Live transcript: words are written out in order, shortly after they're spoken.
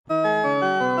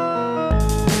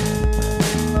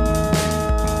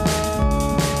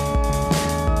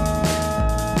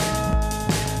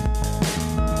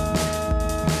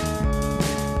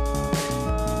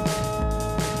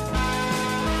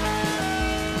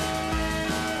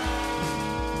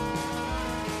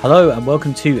Hello and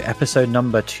welcome to episode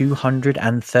number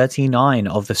 239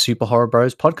 of the Super Horror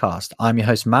Bros podcast. I'm your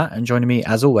host Matt, and joining me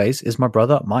as always is my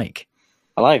brother Mike.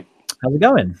 Hello. How's it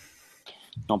going?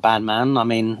 Not bad, man. I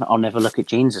mean, I'll never look at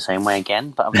jeans the same way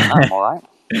again, but other than that, I'm all right.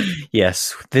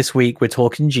 Yes, this week we're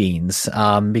talking jeans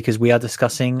because we are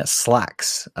discussing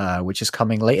Slacks, which is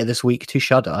coming later this week to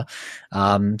Shudder.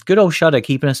 Good old Shudder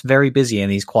keeping us very busy in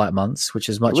these quiet months, which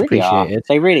is much appreciated.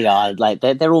 They really are. Like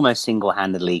they're almost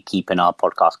single-handedly keeping our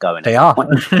podcast going. They are.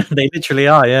 They literally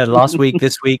are. Yeah, last week,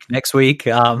 this week, next week,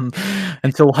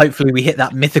 until hopefully we hit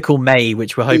that mythical May,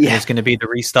 which we're hoping is going to be the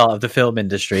restart of the film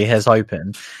industry has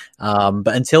opened.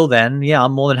 But until then, yeah,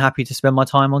 I'm more than happy to spend my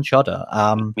time on Shudder.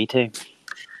 Me too.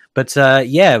 But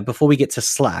before we get to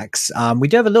Slacks, we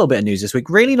do have a little bit of news this week.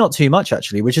 Really not too much,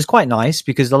 actually, which is quite nice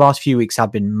because the last few weeks have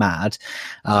been mad.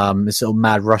 This sort of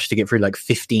mad rush to get through like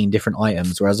 15 different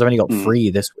items, whereas I've only got 3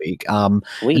 this week. And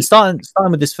starting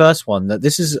with this first one,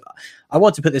 I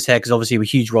want to put this here because obviously we're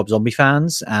huge Rob Zombie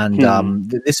fans, and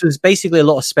this was basically a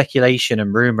lot of speculation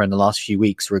and rumor in the last few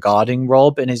weeks regarding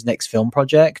Rob and his next film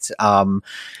project. And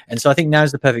so I think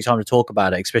now's the perfect time to talk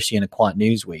about it, especially in a quiet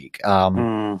news week.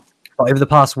 Over the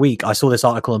past week, I saw this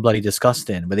article in Bloody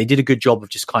Disgusting where they did a good job of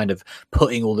just kind of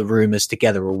putting all the rumors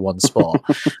together in one spot.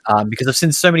 Because I've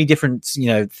seen so many different,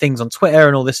 things on Twitter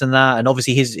and all this and that. And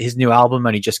obviously his new album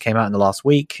only just came out in the last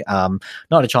week. Not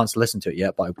had a chance to listen to it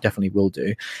yet, but I definitely will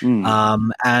do.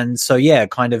 And so,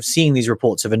 kind of seeing these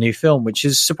reports of a new film, which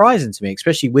is surprising to me,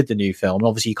 especially with the new film.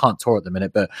 Obviously, you can't tour at the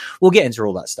minute, but we'll get into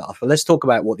all that stuff. But let's talk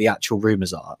about what the actual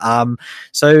rumors are.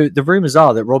 So the rumors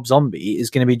are that Rob Zombie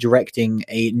is going to be directing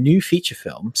a new feature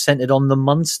film centered on the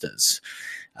Munsters,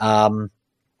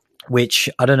 which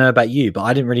I don't know about you, but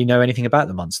I didn't really know anything about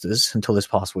the Munsters until this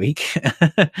past week.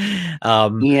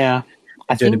 I'm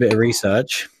doing a bit of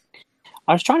research.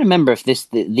 I was trying to remember if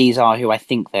these are who I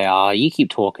think they are. You keep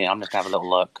talking. I'm just going to have a little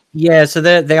look. Yeah, so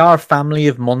they are a family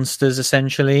of monsters,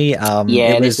 essentially.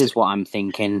 This is what I'm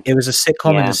thinking. It was a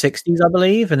sitcom in the 60s, I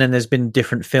believe, and then there's been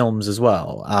different films as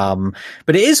well.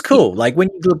 But it is cool. Like, when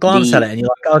you glance at it and you're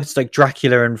like, oh, it's like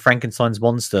Dracula and Frankenstein's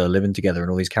monster living together and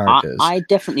all these characters. I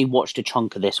definitely watched a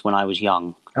chunk of this when I was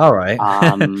young. All right.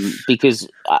 Because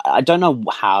I don't know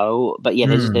how, but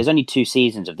there's only 2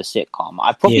 seasons of the sitcom.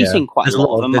 I've probably seen quite a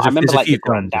lot of them. I remember like the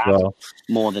Granddad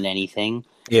more than anything.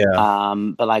 Yeah.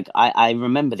 But like I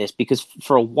remember this because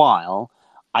for a while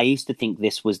I used to think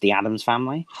this was the Addams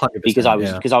Family because I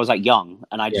was like young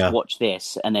and I just watched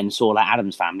this and then saw like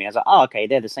Addams Family. I was like, oh, okay,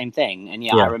 they're the same thing. And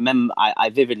I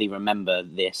vividly remember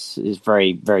this. Is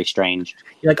very, very strange.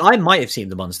 Like, I might have seen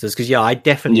the Monsters because I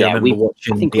definitely remember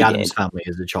watching the Addams Family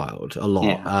as a child a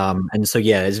lot. And so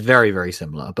it's very, very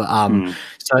similar. But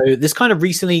so this kind of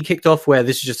recently kicked off where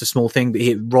this is just a small thing, but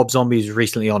Rob Zombie is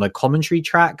recently on a commentary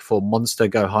track for Monster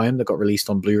Go Home that got released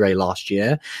on Blu-ray last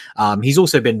year. He's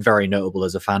also been very notable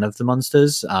as a fan of the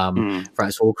Munsters throughout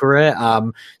his whole career.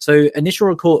 So initial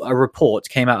report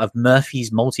came out of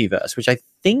Murphy's Multiverse, which I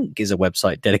think is a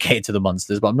website dedicated to the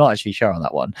Munsters, but I'm not actually sure on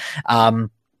that one.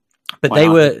 But they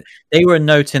were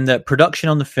noting that production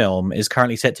on the film is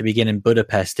currently set to begin in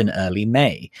Budapest in early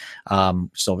May,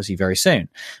 which is obviously very soon.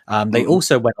 They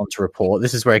also went on to report,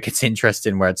 this is where it gets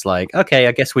interesting, where it's like, okay,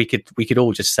 I guess we could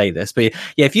all just say this, but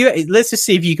let's just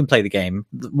see if you can play the game.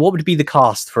 What would be the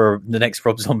cast for the next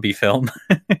Rob Zombie film?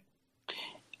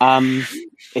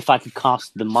 If I could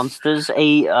cast the Monsters, just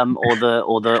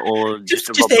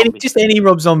any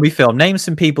Rob Zombie film. Name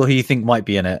some people who you think might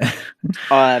be in it.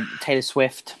 Taylor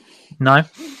Swift. No,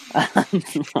 I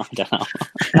don't know.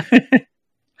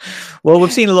 Well,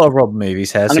 we've seen a lot of Rob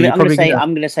movies here. I'm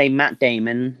going to say Matt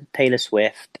Damon, Taylor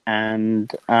Swift,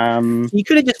 and you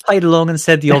could have just played along and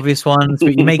said the obvious ones,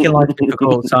 but you're making life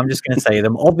difficult, so I'm just going to say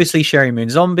them. Obviously, Sherry Moon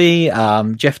Zombie,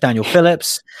 Jeff Daniel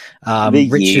Phillips,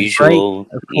 Richard Drake,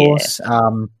 of course.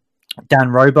 Dan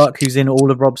Roebuck, who's in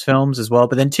all of Rob's films as well,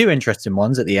 but then 2 interesting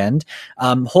ones at the end.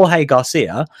 Jorge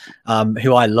Garcia,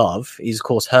 who I love, is of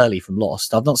course Hurley from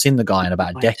Lost. I've not seen the guy in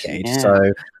about a decade,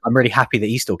 so I'm really happy that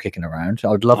he's still kicking around. I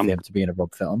would love him to be in a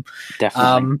Rob film.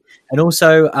 Definitely. And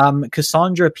also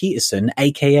Cassandra Peterson,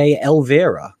 aka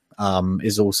Elvira,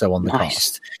 is also on the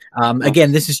cast.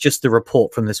 Again, this is just the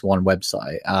report from this one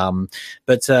website.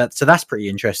 But so that's pretty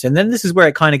interesting. Then this is where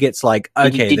it kind of gets like,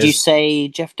 okay. Did you say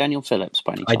Jeff Daniel Phillips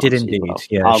by any chance? I did indeed. Well?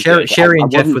 Yeah, oh, Sherry and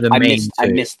Jeff were the main two. I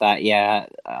missed that. Yeah,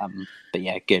 but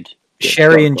yeah, good.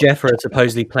 Sherry and Jeff are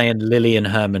supposedly playing Lily and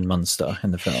Herman Munster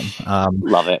in the film.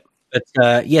 Love it.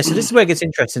 But yeah, so this is where it gets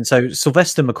interesting. So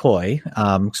Sylvester McCoy,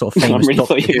 sort of famous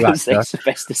Doctor Who actor,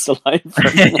 Sylvester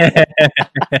Stallone,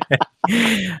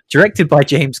 directed by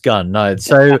James Gunn. No,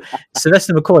 so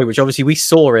Sylvester McCoy, which obviously we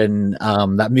saw in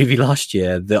that movie last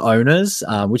year, The Owners,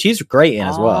 which he's great in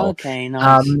as well. Okay,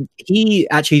 nice. He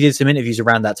actually did some interviews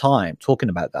around that time talking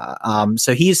about that.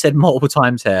 So he has said multiple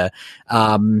times here.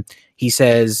 He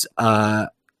says.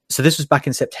 So this was back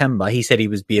in September. He said he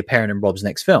would be appearing in Rob's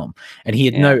next film, and he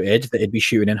had noted that he'd be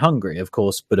shooting in Hungary, of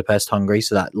course, Budapest, Hungary.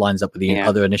 So that lines up with the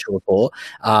other initial report.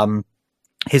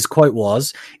 His quote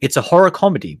was, "It's a horror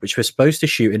comedy, which we're supposed to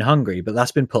shoot in Hungary, but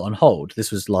that's been put on hold." This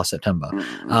was last September.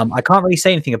 I can't really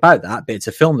say anything about that, but it's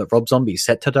a film that Rob Zombie is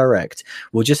set to direct.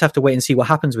 We'll just have to wait and see what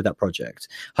happens with that project.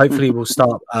 Hopefully we'll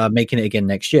start making it again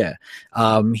next year.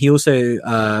 He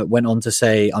also went on to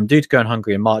say, "I'm due to go in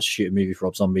Hungary in March to shoot a movie for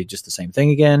Rob Zombie," just the same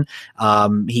thing again.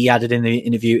 He added in the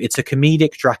interview, "It's a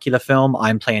comedic Dracula film.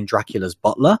 I'm playing Dracula's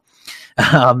butler."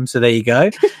 So there you go.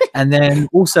 And then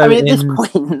also, at this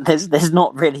point, there's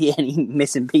not really any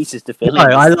missing pieces to fill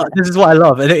in. This is what I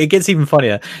love, and it gets even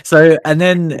funnier. So, and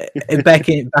then back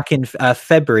in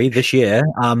February this year,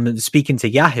 speaking to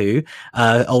Yahoo,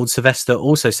 old Sylvester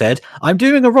also said, "I'm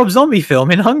doing a Rob Zombie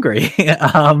film in Hungary."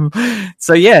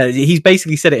 So yeah, he's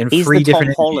basically said it in three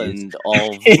different. Tom Holland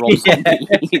of Rob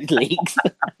Zombie leaks.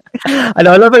 And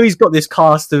I love how he's got this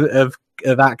cast of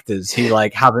actors who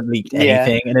like haven't leaked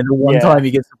anything, and then the one time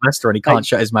he gets Sylvester and he can't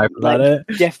shut his mouth about it.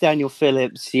 Jeff Daniel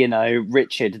Phillips,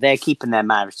 Richard, they're keeping their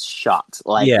mouths shut.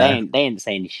 Like they ain't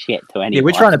saying shit to anyone. Yeah,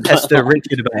 we're trying to pester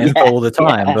Richard about info all the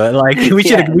time, but like we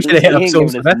should have hit up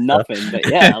Sylvester. Nothing, but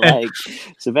like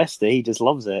Sylvester, he just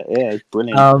loves it. Yeah, it's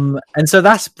brilliant. And so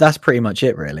that's pretty much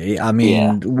it, really. I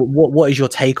mean, what is your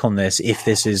take on this? If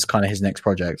this is kind of his next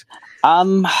project?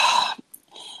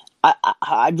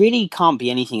 I really can't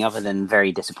be anything other than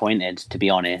very disappointed, to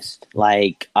be honest.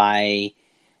 Like I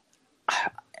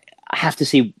have to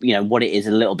see, what it is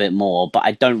a little bit more, but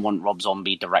I don't want Rob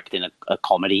Zombie directing a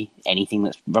comedy, anything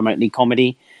that's remotely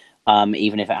comedy,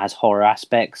 even if it has horror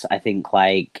aspects. I think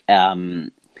I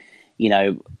want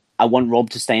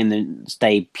Rob to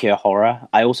stay pure horror.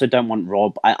 I also don't want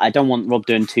Rob. I don't want Rob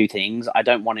doing two things. I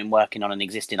don't want him working on an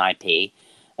existing IP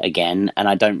again, and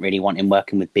I don't really want him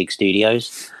working with big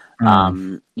studios.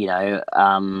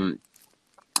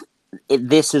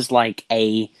 This is like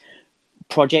a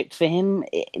project for him.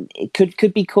 It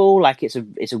could be cool. Like it's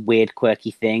a weird,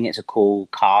 quirky thing. It's a cool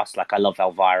cast. Like I love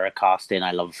Elvira casting.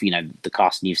 I love the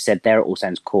casting you've said there. It all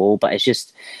sounds cool, but it's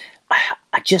just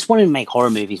I just want him to make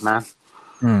horror movies, man.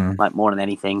 Like more than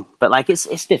anything. But like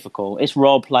it's difficult. It's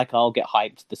Rob. Like I'll get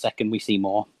hyped the second we see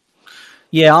more.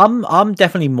 Yeah, I'm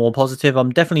definitely more positive.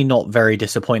 I'm definitely not very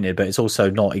disappointed, but it's also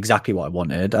not exactly what I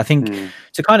wanted. I think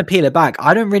to kind of peel it back,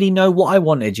 I don't really know what I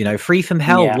wanted. Free from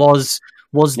Hell was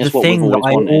the thing that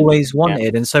I always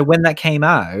wanted. And so when that came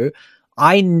out,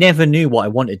 I never knew what I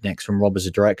wanted next from Rob as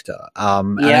a director.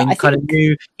 And I kind of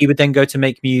knew he would then go to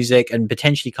make music and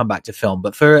potentially come back to film.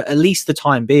 But for at least the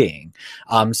time being,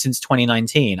 since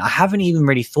 2019, I haven't even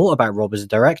really thought about Rob as a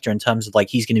director in terms of like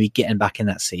he's going to be getting back in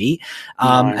that seat.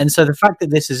 And so the fact that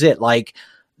this is it, like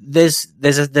there's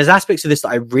aspects of this that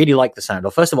I really like the sound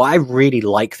of. First of all, I really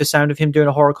like the sound of him doing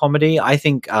a horror comedy. I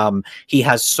think he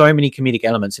has so many comedic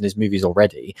elements in his movies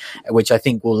already, which I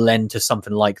think will lend to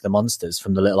something like The Monsters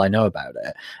from the little I know about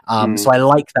it. So I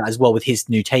like that as well with his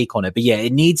new take on it. But yeah,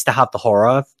 it needs to have the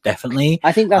horror, definitely.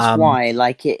 I think that's why,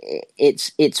 like,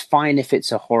 it's fine if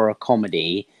it's a horror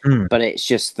comedy, but it's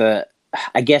just that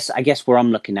I guess where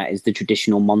I'm looking at is the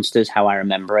traditional Monsters, how I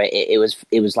remember it. It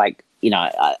was like,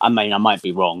 I mean, I might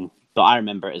be wrong, but I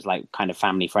remember it as like kind of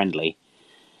family friendly.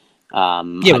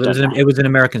 It was an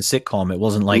American sitcom. It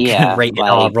wasn't like rated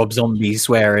R, Rob Zombie,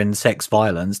 swearing, sex,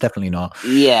 violence. Definitely not.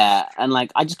 Yeah, and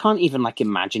like I just can't even like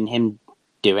imagine him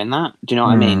doing that. Do you know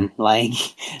what I mean? Like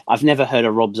I've never heard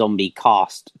a Rob Zombie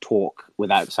cast talk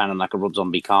without sounding like a Rob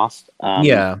Zombie cast.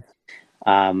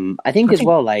 I think as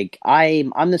well, like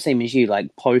I'm the same as you,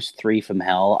 like post Free from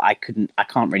Hell, I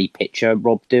can't really picture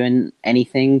Rob doing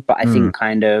anything, but I think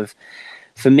kind of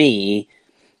for me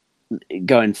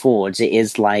going forwards, it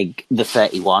is like the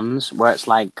 31s where it's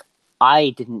like, I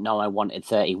didn't know I wanted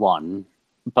 31,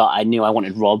 but I knew I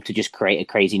wanted Rob to just create a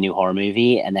crazy new horror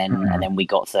movie. And then we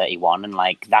got 31 and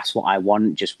like, that's what I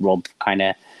want. Just Rob kind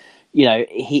of,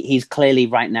 he's clearly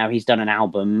right now, he's done an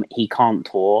album. He can't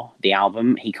tour the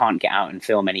album. He can't get out and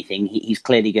film anything. He's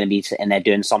clearly going to be sitting there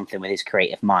doing something with his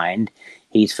creative mind.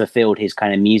 He's fulfilled his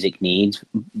kind of music needs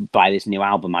by this new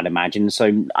album, I'd imagine.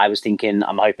 So I was thinking,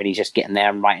 I'm hoping he's just getting there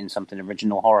and writing something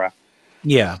original horror.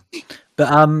 Yeah. But,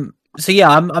 so yeah,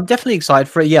 I'm definitely excited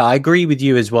for it. Yeah, I agree with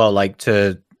you as well. Like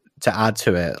to to add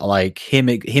to it. Like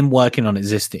him working on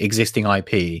existing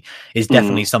IP is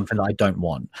definitely something that I don't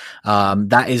want.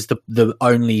 That is the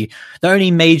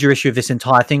only major issue of this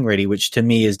entire thing, really, which to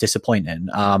me is disappointing.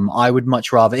 I would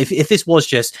much rather if this was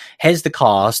just here's the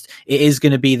cast, it is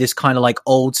going to be this kind of like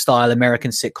old style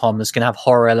American sitcom that's going to have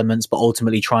horror elements but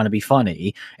ultimately trying to be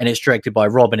funny, and it's directed by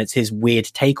Rob and it's his weird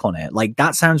take on it. Like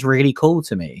that sounds really cool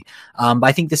to me. But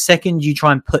I think the second you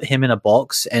try and put him in a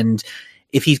box, and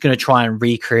if he's going to try and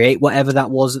recreate whatever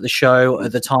that was at the show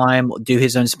at the time, do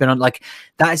his own spin on, like,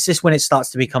 that's just when it starts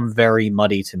to become very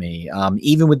muddy to me.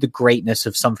 Even with the greatness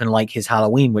of something like his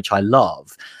Halloween, which I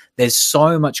love, there's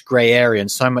so much gray area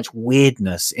and so much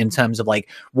weirdness in terms of like,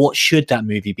 what should that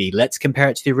movie be? Let's compare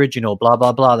it to the original, blah,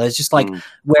 blah, blah. There's just like,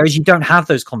 whereas you don't have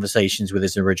those conversations with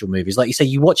his original movies. Like you say,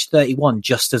 you watch 31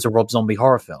 just as a Rob Zombie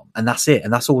horror film, and that's it.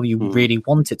 And that's all you really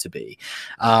want it to be.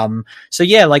 So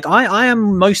yeah, like I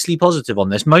am mostly positive on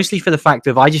this, mostly for the fact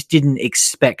of I just didn't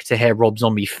expect to hear Rob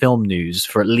Zombie film news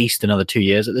for at least another 2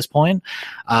 years at this point.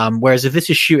 Whereas if this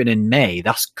is shooting in May,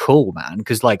 that's cool, man.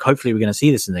 Because like, hopefully we're going to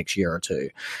see this in the next year or two.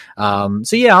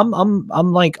 So yeah,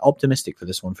 I'm like optimistic for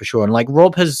this one for sure. And like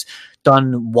Rob has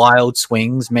done wild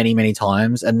swings many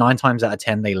times, and 9 times out of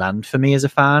 10 they land for me as a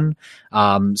fan.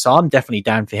 So I'm definitely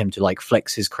down for him to like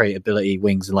flex his creativity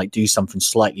wings and like do something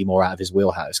slightly more out of his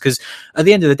wheelhouse. Because at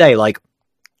the end of the day, like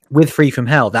with Free From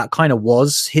Hell, that kind of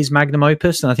was his magnum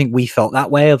opus, and I think we felt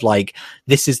that way of like,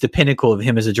 this is the pinnacle of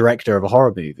him as a director of a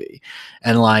horror movie.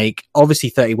 And like, obviously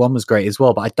 31 was great as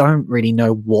well, but I don't really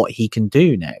know what he can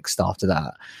do next after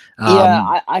that.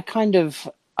 I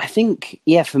think,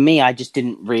 for me, I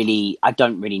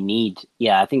don't really need,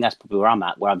 I think that's probably where I'm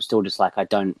at, where I'm still just like, I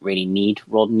don't really need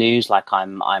Rod news. Like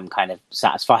I'm kind of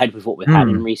satisfied with what we've had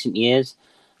in recent years.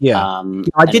 Yeah,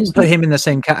 I didn't put him in the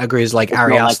same category as like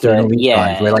Ari Aster and all these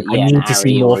guys. Where like I need to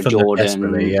see more from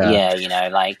Jordan.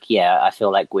 I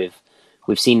feel like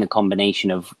we've seen the combination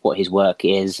of what his work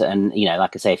is, and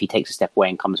like I say, if he takes a step away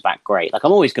and comes back, great. Like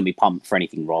I'm always going to be pumped for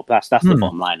anything Rob. That's the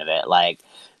bottom line of it. Like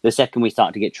the second we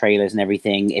start to get trailers and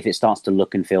everything, if it starts to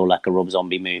look and feel like a Rob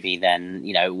Zombie movie, then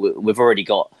we've already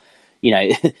got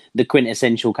the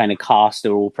quintessential kind of cast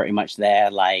are all pretty much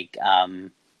there. Like.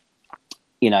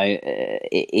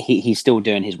 He's still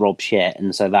doing his Rob shit,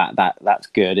 and so that's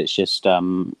good. It's just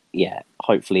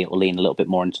hopefully it will lean a little bit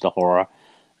more into the horror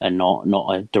and not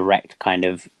a direct kind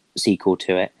of sequel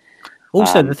to it.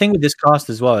 Also, the thing with this cast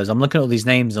as well is I'm looking at all these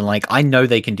names and like I know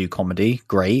they can do comedy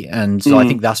great, and so I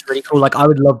think that's really cool. Like I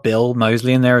would love Bill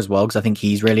Moseley in there as well because I think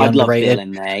he's really underrated. I'd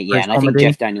love Bill in there, and I think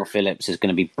Jeff Daniel Phillips is going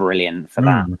to be brilliant for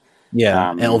that.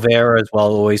 Yeah, Elvira as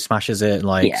well always smashes it.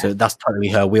 Like, so that's totally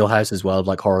her wheelhouse as well,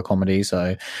 like horror comedy.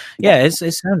 So, it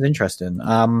sounds interesting.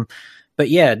 But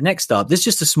yeah, next up, there's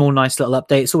just a small, nice little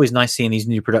update. It's always nice seeing these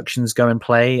new productions go and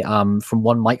play. From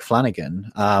one Mike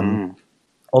Flanagan.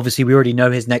 Obviously, we already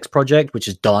know his next project, which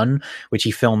is done, which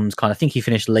he filmed I think he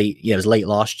finished late. Yeah, it was late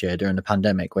last year during the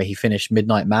pandemic where he finished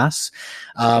Midnight Mass,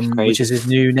 which is his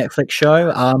new Netflix show.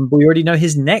 But we already know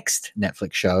his next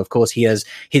Netflix show. Of course, he has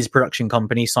his production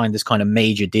company signed this kind of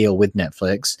major deal with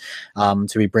Netflix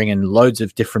to be bringing loads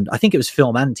of different, I think it was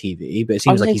film and TV, but it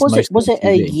seems like he's was it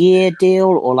a year deal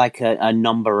or like a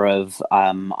number of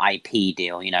IP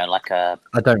deal, like a...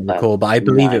 I don't recall, but I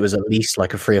believe it was at least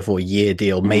like a 3 or 4 year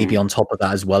deal, maybe on top of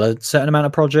that as well, a certain amount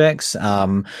of projects.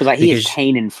 Like he is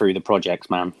caning through the projects,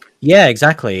 man. Yeah,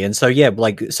 exactly. And so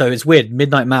so it's weird.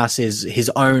 Midnight Mass is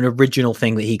his own original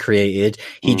thing that he created.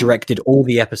 He directed all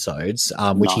the episodes,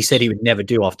 which he said he would never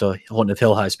do after Haunted of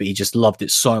Hill House, but he just loved it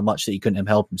so much that he couldn't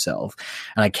help himself.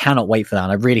 And I cannot wait for that.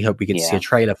 And I really hope we get to see a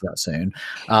trailer for that soon.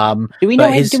 Do we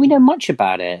know much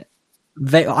about it?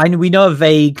 We know a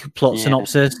vague plot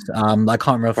synopsis. I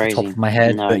can't remember off the top of my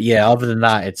head, but other than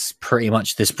that, it's pretty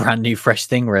much this brand new, fresh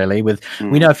thing. Really, we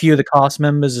know a few of the cast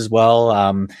members as well.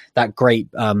 That great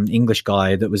English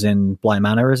guy that was in Bly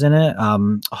Manor is in it. I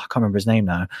can't remember his name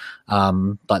now.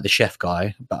 Like the chef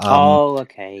guy. But, But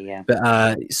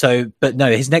no,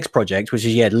 his next project, which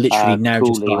is literally now Cooley.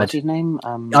 just started. What's his name?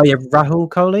 Rahul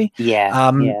Kohli.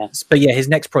 But his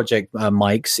next project,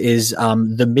 Mike's, is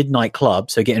the Midnight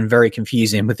Club. So getting very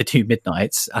confusing with the two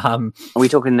Midnights. Are we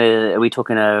talking a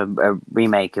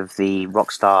remake of the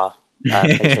Rockstar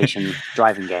PlayStation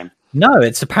driving game? No,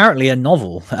 it's apparently a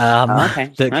novel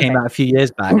that came out a few years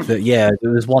back. That it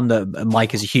was one that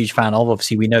Mike is a huge fan of.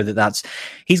 Obviously, we know that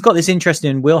he's got this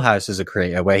interesting wheelhouse as a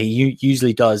creator, where he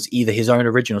usually does either his own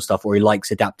original stuff or he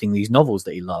likes adapting these novels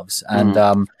that he loves,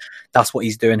 and that's what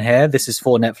he's doing here. This is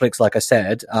for Netflix, like I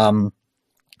said.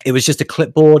 it was just a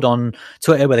clipboard on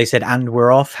Twitter where they said, "And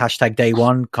we're off,"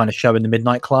 #day1, kind of showing the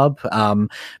Midnight Club. But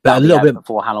a little bit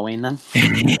before Halloween then.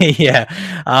 Yeah.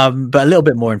 But a little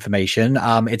bit more information.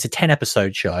 It's a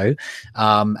 10-episode show.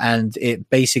 And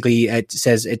it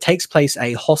says it takes place at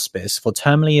a hospice for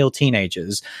terminally ill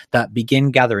teenagers that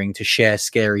begin gathering to share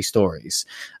scary stories.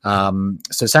 So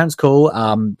it sounds cool.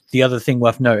 The other thing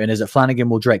worth noting is that Flanagan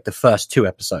will direct the first 2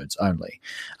 episodes only.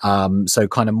 So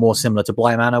kind of more similar to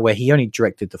Bly Manor, where he only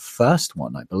directed the first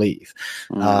one, I believe.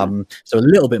 So a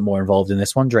little bit more involved in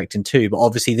this one, directing 2, but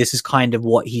obviously this is kind of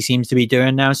what he seems to be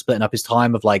doing now, splitting up his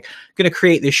time of like, going to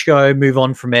create this show, move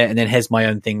on from it, and then here's my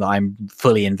own thing that I'm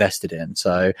fully invested in.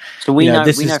 So we know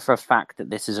for a fact that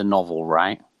this is a novel,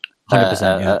 right?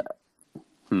 100%.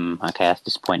 Okay, that's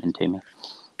disappointing to me.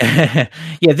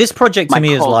 Yeah, this project to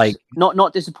me is like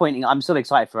not disappointing. I'm still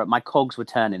excited for it. My cogs were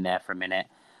turning there for a minute.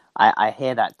 I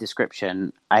hear that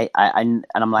description. And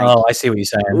I'm like, oh, I see what you're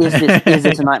saying. Is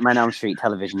this a Nightmare on Elm Street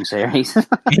television series?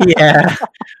 Yeah.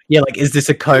 Like, is this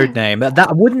a code name?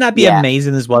 That wouldn't that be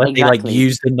amazing as well if they like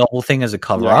use the novel thing as a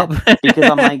cover up? Because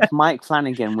I'm like, Mike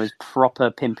Flanagan was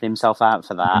proper pimping himself out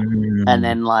for that, and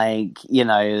then like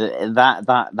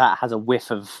that has a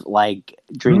whiff of like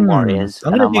Dream Warriors.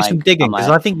 I'm gonna do some digging because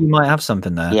I think you might have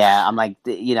something there. Yeah, I'm like,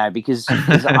 because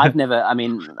I've never. I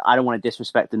mean, I don't want to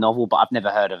disrespect the novel, but I've never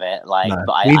heard of it. Like, no.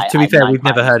 But to be fair, we've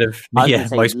never heard of most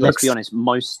books. Let's be honest,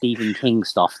 most Stephen King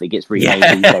stuff that gets remade,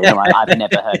 I've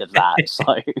never heard of that.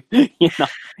 So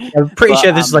I'm pretty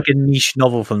sure this is like a niche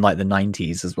novel from like the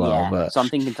 90s as well. Yeah. But so I'm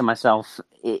thinking to myself,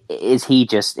 is he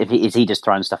just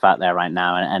throwing stuff out there right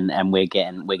now, and we're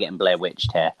getting Blair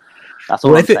Witched here? That's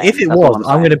all. Well, if it was,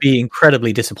 I'm going to be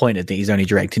incredibly disappointed that he's only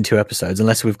directing 2 episodes,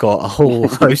 unless we've got a whole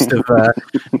host of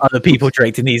other people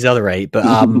directing these other 8.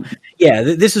 But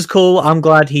this is cool. I'm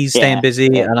glad he's staying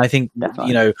busy, and I think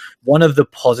definitely. One of the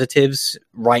positives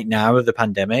right now of the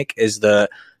pandemic is that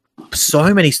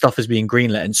so many stuff is being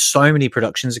greenlit and so many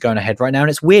productions are going ahead right now.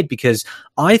 And it's weird because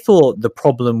I thought the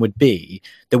problem would be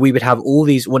that we would have all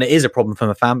these, well, it is a problem from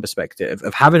a fan perspective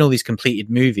of having all these completed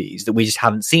movies that we just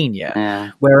haven't seen yet.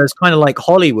 Yeah. Whereas kind of like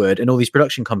Hollywood and all these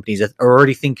production companies are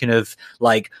already thinking of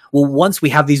like, well, once we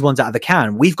have these ones out of the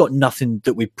can, we've got nothing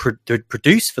that we've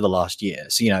produced for the last year.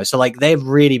 So, so like they've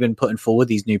really been putting forward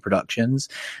these new productions.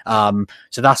 So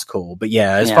that's cool. But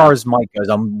as far as Mike goes,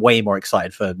 I'm way more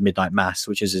excited for Midnight Mass,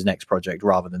 which is his next project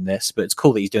rather than this, but it's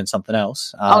cool that he's doing something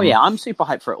else. I'm super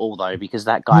hyped for it all though, because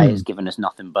that guy has given us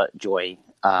nothing but joy.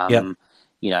 And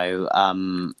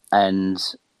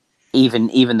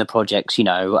even the projects,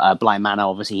 Bly Manor,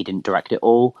 obviously he didn't direct it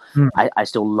all. I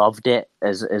still loved it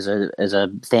as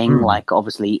a thing. Like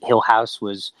obviously Hill House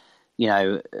was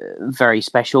very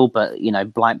special, but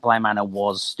Bly Manor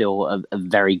was still a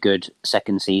very good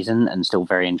second season and still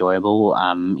very enjoyable.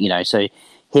 So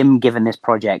him giving this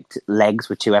project legs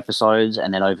with 2 episodes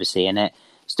and then overseeing it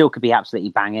still could be absolutely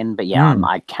banging. But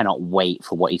I cannot wait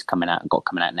for what he's coming out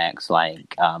next.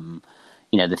 Like,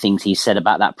 the things he said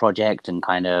about that project and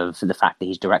kind of the fact that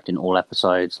he's directing all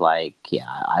episodes. Like, the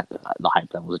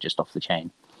hype levels are just off the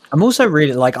chain. I'm also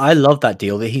really I love that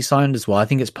deal that he signed as well. I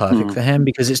think it's perfect for him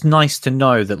because it's nice to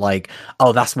know that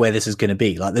that's where this is going to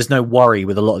be. Like, there's no worry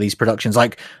with a lot of these productions.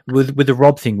 Like with the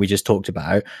Rob thing we just talked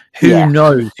about, who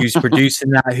knows who's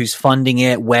producing that, who's funding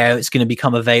it, where it's going to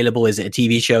become available. Is it a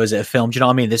TV show? Is it a film? Do you know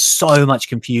what I mean? There's so much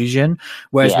confusion.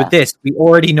 Whereas with this, we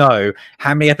already know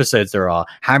how many episodes there are,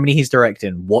 how many he's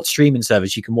directing, what streaming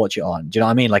service you can watch it on. Do you know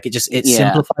what I mean? Like it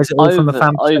simplifies it all from a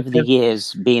fan perspective. Over the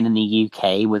years, being in the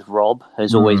UK with Rob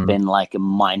has always been like a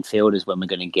minefield as when we're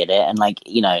going to get it, and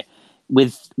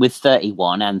with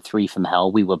 31 and 3 from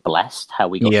Hell, we were blessed how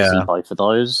we got to see both of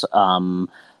those.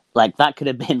 That could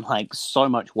have been so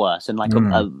much worse. And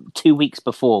 2 weeks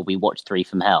before we watched 3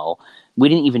 from Hell, we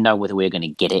didn't even know whether we were going to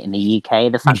get it in the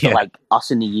UK. The fact that us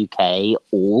in the UK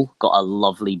all got a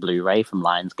lovely Blu-ray from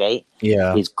Lionsgate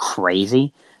is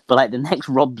crazy. But the next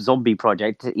Rob Zombie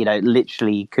project,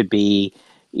 literally could be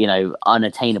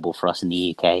unattainable for us in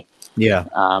the UK.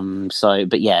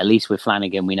 At least with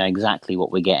Flanagan, we know exactly what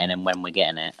we're getting and when we're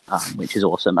getting it, which is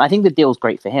awesome. I think the deal's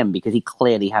great for him because he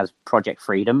clearly has project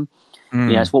freedom.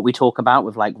 It's what we talk about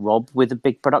with Rob with a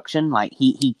big production.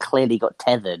 He clearly got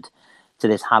tethered to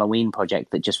this Halloween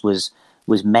project that just was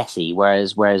messy.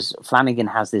 Whereas Flanagan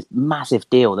has this massive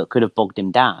deal that could have bogged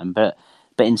him down, but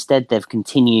instead they've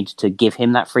continued to give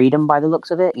him that freedom by the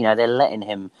looks of it. They're letting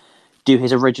him do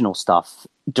his original stuff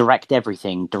direct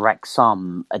everything, direct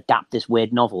some, adapt this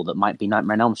weird novel that might be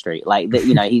Nightmare on Elm Street. Like that,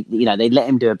 they let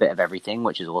him do a bit of everything,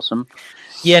 which is awesome.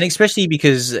 Yeah, and especially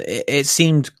because it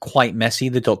seemed quite messy,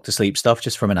 the Doctor Sleep stuff,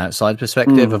 just from an outside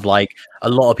perspective of like a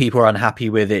lot of people are unhappy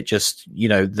with it. Just,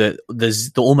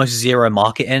 there's the almost zero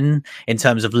marketing in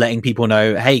terms of letting people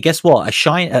know, hey, guess what?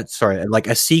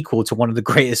 A sequel to one of the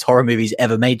greatest horror movies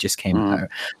ever made just came out.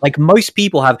 Like most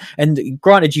people have, and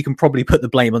granted, you can probably put the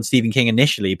blame on Stephen King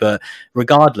initially, but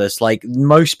regardless, like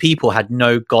most people had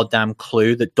no goddamn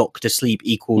clue that Doctor Sleep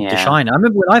equaled The Shining. I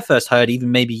remember when I first heard,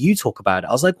 even maybe you talk about it,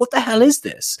 I was like, what the hell is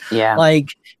this? Yeah,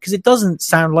 like, because it doesn't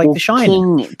sound like The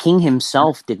Shining. King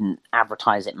himself didn't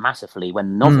advertise it massively when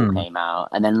the novel came out,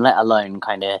 and then let alone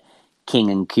kind of King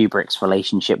and Kubrick's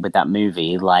relationship with that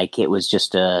movie. Like, it was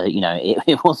just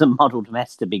it was a muddled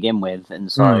mess to begin with, and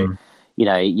so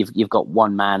you've got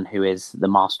one man who is the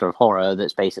master of horror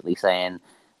that's basically saying,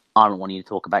 I don't want you to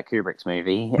talk about Kubrick's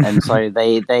movie, and so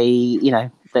they're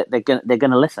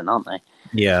gonna listen, aren't they?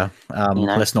 Yeah,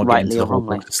 let's not get into the whole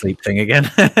Doctor Sleep thing again.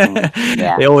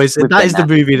 Yeah, they always that is the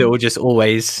movie that will just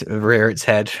always rear its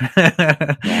head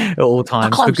at all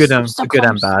times, for good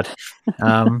and bad.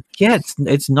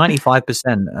 It's 95%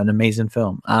 an amazing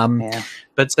film.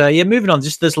 But moving on,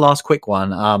 just this last quick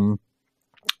one.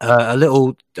 A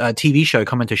little TV show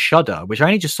coming to Shudder, which I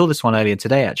only just saw this one earlier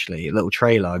today, actually. A little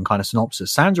trailer and kind of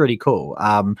synopsis. Sounds really cool.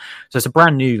 So it's a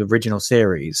brand new original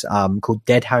series called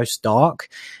Dead House Dark,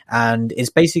 and it's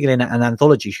basically an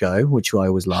anthology show, which I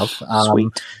always love. Sweet.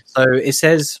 So it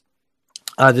says...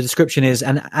 the description is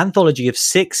an anthology of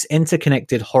 6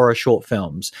 interconnected horror short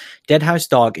films. Dead House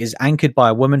Dark is anchored by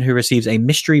a woman who receives a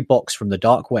mystery box from the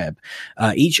dark web,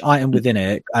 each item within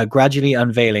it gradually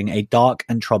unveiling a dark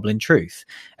and troubling truth.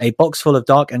 A box full of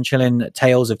dark and chilling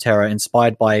tales of terror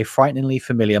inspired by frighteningly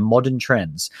familiar modern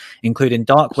trends, including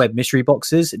dark web mystery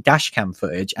boxes, dashcam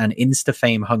footage, and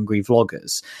Insta-fame hungry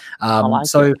vloggers.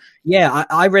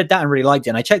 I read that and really liked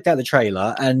it. And I checked out the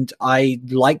trailer and I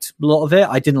liked a lot of it.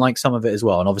 I didn't like some of it as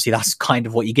well. And obviously that's kind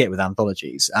of what you get with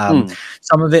anthologies.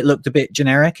 Some of it looked a bit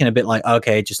generic and a bit like,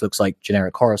 okay, it just looks like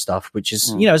generic horror stuff, which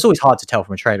is, it's always hard to tell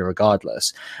from a trailer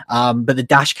regardless. But the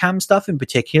dash cam stuff in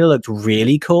particular looked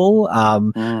really cool.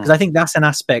 Because I think that's an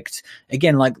aspect,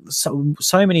 again, like so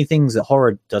many things that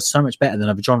horror does so much better than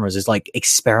other genres is like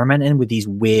experimenting with these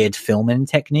weird filming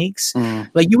techniques.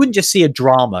 Like you wouldn't just see a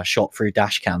drama shot through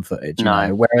dash cam footage, you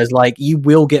know? Whereas like you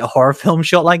will get a horror film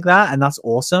shot like that, and that's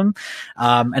awesome.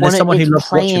 And as someone who loves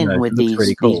playing with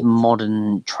these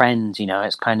modern trends,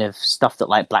 it's kind of stuff that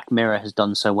like Black Mirror has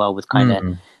done so well with kind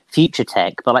of future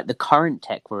tech, but like the current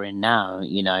tech we're in now,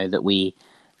 that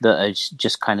are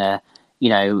just kind of,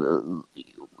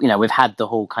 we've had the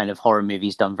whole kind of horror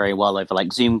movies done very well over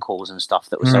like Zoom calls and stuff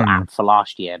that was so apt for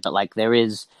last year. But like there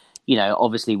is,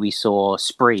 obviously we saw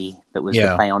Spree that was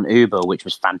the play on Uber, which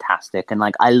was fantastic. And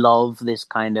like, I love this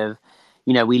kind of,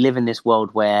 we live in this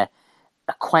world where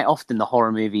quite often the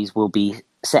horror movies will be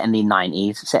set in the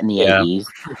 90s, set in the 80s,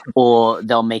 or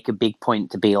they'll make a big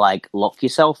point to be like, lock your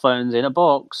cell phones in a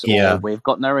box, or we've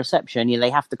got no reception. They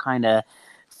have to kind of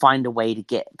find a way to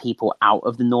get people out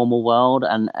of the normal world,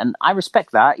 and I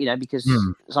respect that, because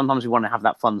sometimes we want to have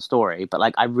that fun story, but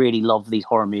like I really love these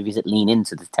horror movies that lean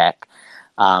into the tech,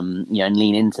 and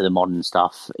lean into the modern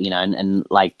stuff, and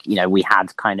like we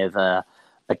had kind of a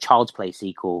Child's Play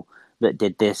sequel that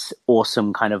did this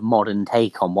awesome kind of modern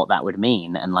take on what that would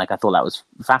mean, and like I thought that was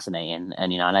fascinating,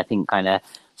 and and I think kind of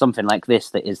something like this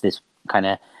that is this kind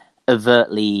of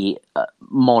overtly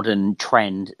modern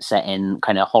trend set in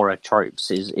kind of horror tropes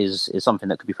is something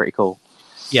that could be pretty cool.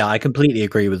 Yeah, I completely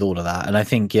agree with all of that. And I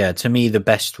think, to me, the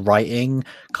best writing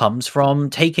comes from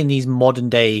taking these modern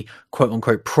day, quote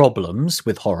unquote, problems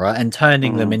with horror and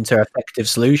turning them into effective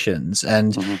solutions.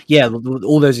 And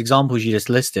all those examples you just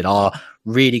listed are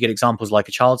really good examples, like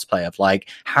a Child's Play, of like,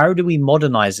 how do we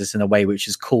modernize this in a way which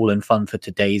is cool and fun for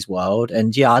today's world?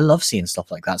 And I love seeing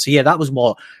stuff like that. So that was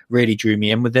what really drew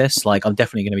me in with this. Like, I'm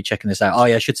definitely going to be checking this out.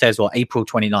 I should say as well, April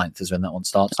 29th is when that one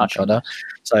starts on Shudder.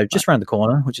 So just around the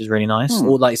corner, which is really nice.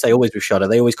 Or like you say, always with Shudder,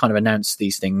 they always kind of announce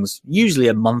these things usually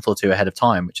a month or two ahead of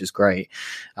time, which is great.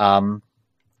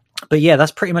 But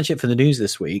that's pretty much it for the news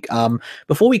this week.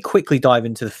 Before we quickly dive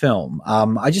into the film,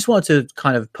 I just wanted to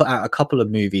kind of put out a couple of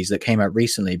movies that came out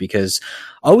recently, because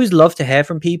I always love to hear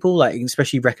from people, like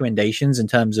especially recommendations in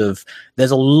terms of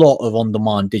there's a lot of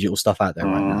on-demand digital stuff out there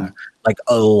right like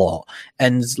a lot.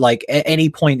 And like at any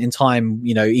point in time,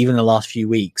 you know, even the last few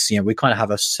weeks, you know, we kind of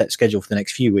have a set schedule for the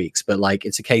next few weeks, but like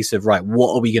it's a case of, right,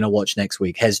 what are we going to watch next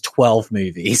week? Here's 12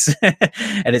 movies.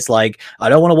 And it's like, I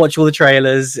don't want to watch all the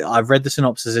trailers. I've read the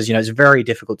synopsises, you know, it's very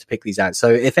difficult to pick these out. So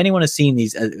if anyone has seen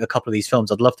these, a couple of these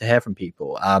films, I'd love to hear from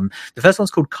people. The first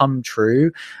one's called Come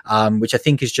True, which I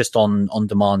think is just on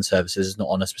demand services, not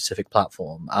on a specific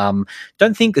platform.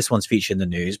 Don't think this one's featured in the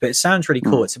news, but it sounds really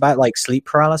cool. It's about like sleep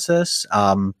paralysis,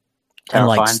 and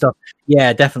like stuff.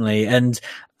 Yeah, definitely. And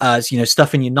you know,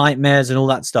 stuff in your nightmares and all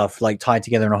that stuff, like tied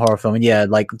together in a horror film. And yeah,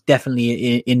 like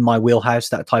definitely in my wheelhouse,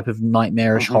 that type of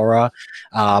nightmarish horror.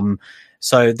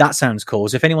 So that sounds cool.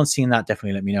 So if anyone's seen that,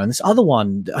 definitely let me know. And this other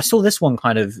one, I saw this one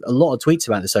kind of a lot of tweets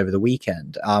about this over the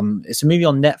weekend. It's a movie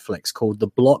on Netflix called The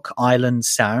Block Island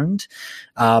Sound,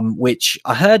 which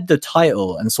I heard the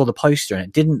title and saw the poster and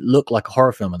it didn't look like a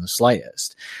horror film in the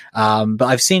slightest. But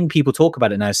I've seen people talk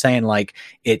about it now saying like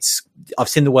I've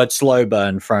seen the word slow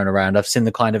burn thrown around. I've seen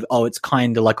the kind of, it's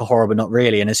kind of like a horror, but not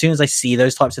really. And as soon as I see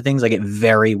those types of things, I get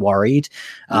very worried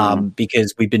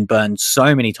because we've been burned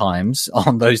so many times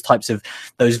on those types of,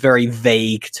 those very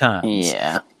vague terms.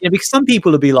 Yeah. You know, because some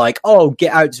people will be like,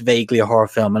 Get Out's vaguely a horror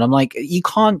film. And I'm like, you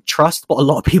can't trust what a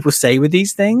lot of people say with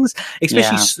these things,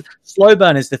 especially slow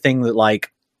burn is the thing that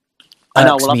like, I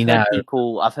know.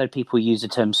 Well, I've heard people use the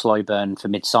term slow burn for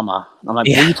Midsummer. I'm like,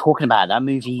 what are you talking about? That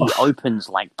movie opens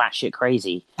like batshit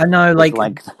crazy. I know, like you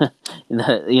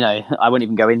know, I won't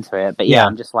even go into it, but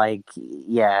I'm just like,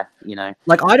 you know,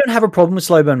 like I don't have a problem with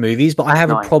slow burn movies, but I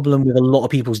have a problem with a lot of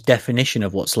people's definition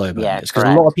of what slow burn is, because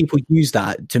a lot of people use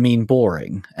that to mean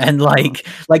boring, and like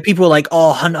people are like,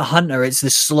 Hunter, it's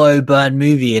this slow burn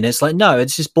movie, and it's like, no,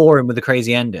 it's just boring with a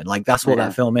crazy ending. Like that's what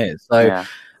that film is. So.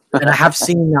 And I have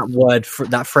seen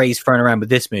that phrase thrown around with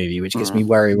this movie, which gets me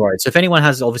very worried. So if anyone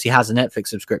obviously has a Netflix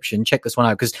subscription, check this one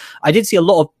out, because I did see a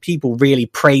lot of people really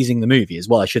praising the movie as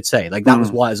well, I should say. Like that was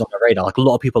why it was on my radar. Like a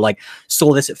lot of people like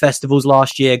saw this at festivals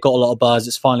last year, got a lot of buzz.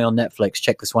 It's finally on Netflix.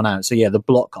 Check this one out. So yeah, The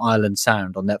Block Island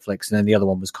Sound on Netflix, and then the other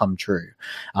one was Come True.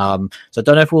 So I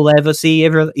don't know if we'll ever see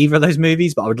either of those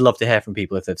movies, but I would love to hear from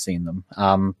people if they've seen them.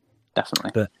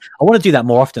 Definitely. But I want to do that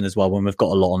more often as well when we've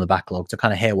got a lot on the backlog, to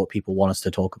kind of hear what people want us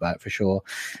to talk about for sure.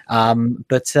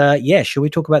 But shall we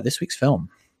talk about this week's film?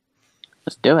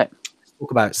 Let's do it. Let's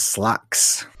talk about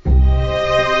Slacks.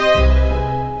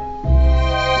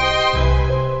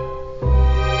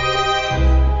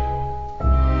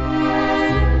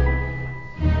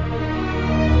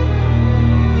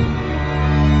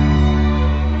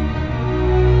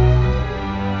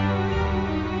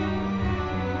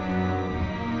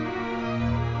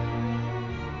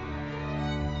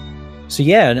 So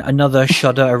yeah, another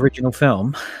Shudder original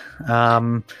film. I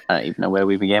don't even know where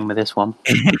we began with this one.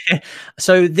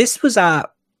 So this was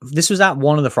at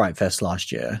one of the Fright Fest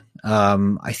last year.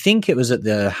 I think it was at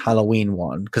the Halloween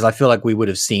one, because I feel like we would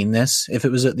have seen this if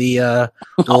it was at the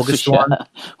August one.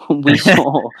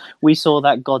 We saw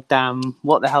that goddamn,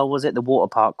 what the hell was it? The water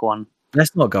park one.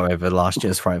 Let's not go over last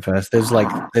year's Fright Fest. There's like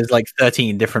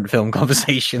 13 different film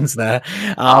conversations there.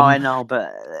 I know,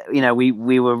 but you know, we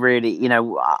were really, you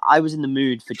know, I was in the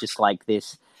mood for just like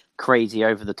this crazy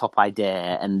over the top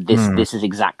idea, and this is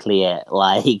exactly it.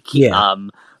 Like,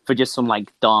 for just some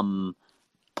like dumb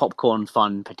popcorn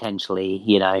fun potentially,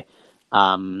 you know.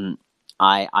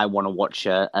 I want to watch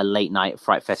a late night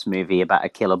Fright Fest movie about a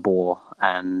killer boar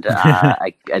and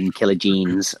and killer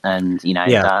jeans, and you know,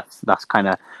 that's kind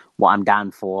of what I'm down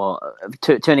for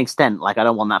to an extent. Like, I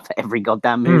don't want that for every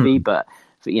goddamn movie, but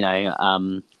you know,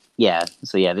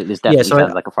 So this definitely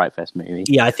sounds like a Fright Fest movie.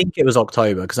 Yeah, I think it was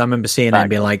October, because I remember seeing it and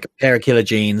being like, pair of killer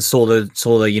jeans, saw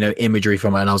the you know, imagery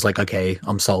from it, and I was like, okay,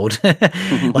 I'm sold.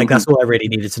 Like that's all I really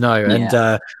needed to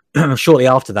know. And shortly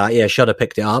after that, Shudder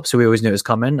picked it up, so we always knew it was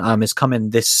coming. It's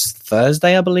coming this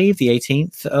Thursday, I believe, the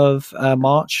 18th of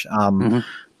March.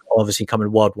 Obviously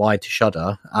coming worldwide to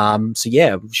Shudder. So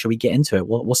yeah, should we get into it?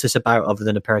 What's this about, other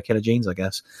than a pair of killer jeans, I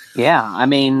guess? Yeah, I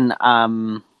mean,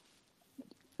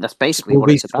 that's basically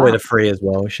what it's about. Spoiler free as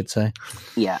well, I should say.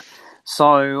 Yeah.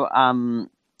 So I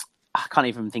can't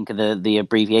even think of the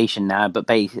abbreviation now, but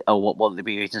what the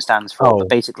abbreviation stands for. But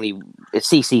basically, it's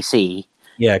CCC.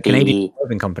 Yeah, Canadian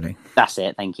Clothing Company. That's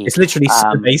it. Thank you. It's literally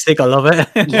so basic. I love it.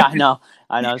 Yeah,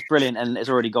 I know. It's brilliant, and it's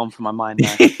already gone from my mind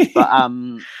now.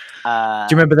 But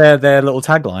do you remember their little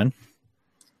tagline?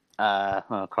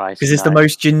 Oh Christ! Because it's the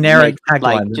most generic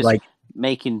tagline. Like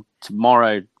making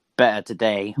tomorrow better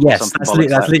today. Yes, that's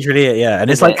literally it. Yeah, and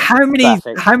it's like how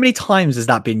many times has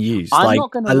that been used? I'm like,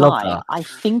 not gonna lie. I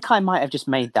think I might have just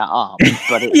made that up,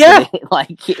 but it,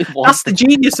 it was. That's the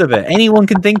genius of it. Anyone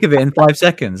can think of it in 5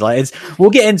 seconds. Like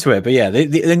we'll get into it, but yeah,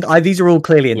 these are all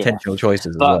clearly intentional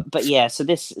choices as well. But yeah,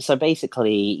 so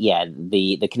basically, yeah,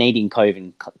 the Canadian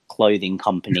clothing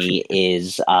company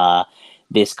is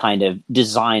this kind of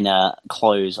designer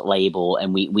clothes label,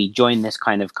 and we joined this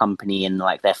kind of company in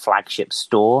like their flagship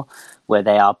store, where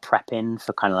they are prepping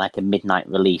for kind of like a midnight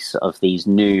release of these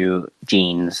new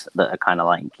jeans that are kind of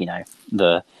like, you know,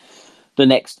 the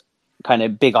next kind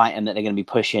of big item that they're going to be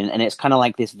pushing. And it's kind of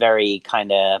like this very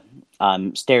kind of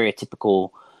stereotypical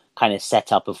kind of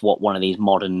setup of what one of these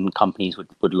modern companies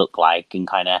would look like, and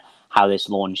kind of how this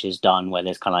launch is done, where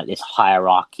there's kind of like this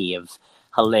hierarchy of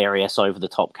hilarious over the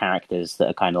top characters that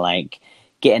are kind of like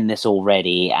getting this all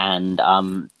ready. And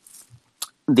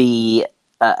the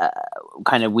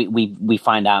kind of we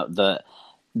find out that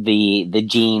the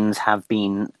jeans have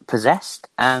been possessed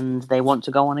and they want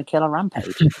to go on a killer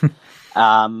rampage.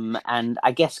 And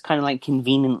I guess kind of like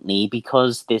conveniently,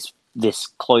 because this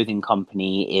clothing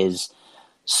company is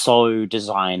so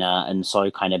designer and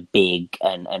so kind of big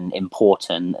and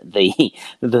important,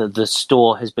 the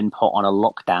store has been put on a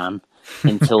lockdown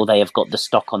until they have got the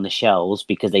stock on the shelves,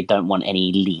 because they don't want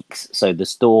any leaks. So the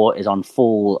store is on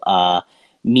full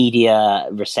media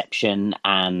reception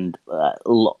and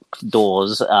locked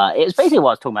doors. It's basically what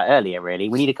I was talking about earlier, really.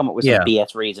 We need to come up with some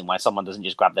BS reason why someone doesn't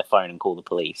just grab their phone and call the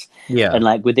police. Yeah. And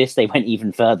like with this, they went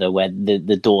even further, where the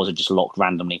doors are just locked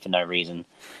randomly for no reason.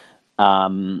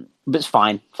 But it's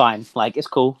fine. Like, it's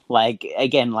cool. Like,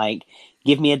 again, like,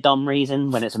 give me a dumb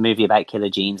reason when it's a movie about killer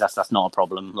jeans. That's not a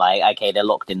problem. Like, okay, they're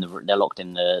locked in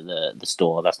the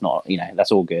store. That's not, you know,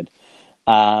 that's all good.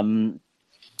 And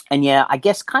yeah, I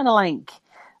guess kind of like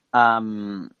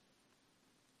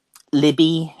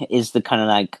Libby is the kind of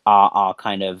like our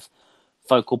kind of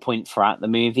focal point throughout the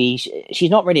movie. She's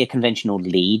not really a conventional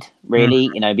lead, really,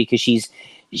 you know, because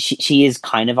she is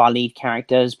kind of our lead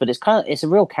characters, but it's a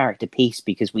real character piece,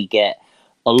 because we get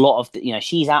a lot of you know,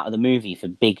 she's out of the movie for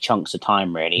big chunks of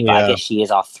time, really. But I guess she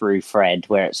is our through thread,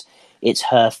 where it's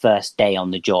her first day on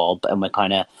the job, and we're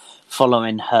kind of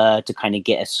following her to kind of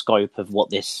get a scope of what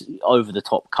this over the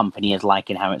top company is like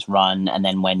and how it's run. And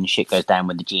then when shit goes down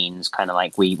with the jeans, kind of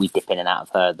like we dip in and out of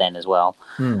her then as well.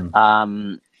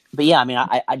 But yeah, I mean,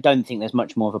 I don't think there's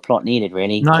much more of a plot needed,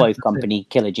 really. No, clothes company,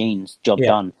 killer jeans, job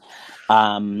done.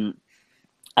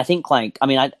 I think, like, I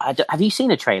mean, I have you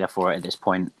seen a trailer for it at this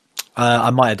point?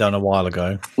 I might have done a while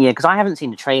ago. Yeah, because I haven't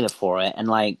seen a trailer for it, and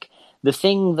like the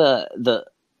thing that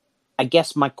I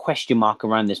guess my question mark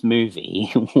around this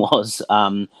movie was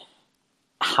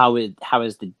how is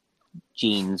the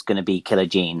jeans going to be killer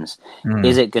jeans?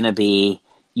 Is it going to be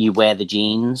you wear the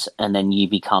jeans and then you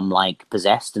become like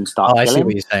possessed and start killing? I see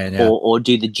what you're saying, yeah. Or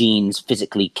do the jeans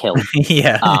physically kill?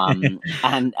 Yeah.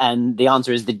 And the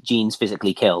answer is the jeans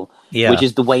physically kill, which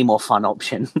is the way more fun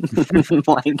option.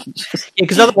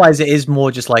 Because otherwise it is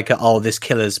more just like, this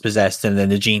killer's possessed, and then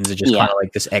the jeans are just kind of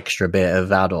like this extra bit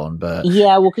of add-on. But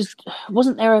yeah, well, because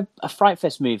wasn't there a Fright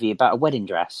Fest movie about a wedding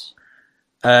dress?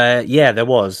 Yeah, there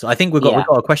was. I think we've got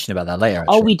a question about that later.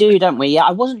 Actually. Oh, we do, don't we? Yeah,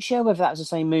 I wasn't sure whether that was the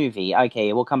same movie.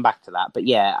 Okay, we'll come back to that. But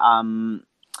yeah,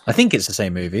 I think it's the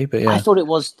same movie. But yeah, I thought it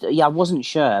was. Yeah, I wasn't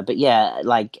sure. But yeah,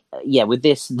 like with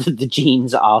this, the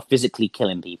jeans are physically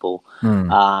killing people,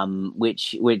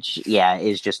 which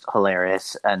is just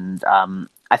hilarious. And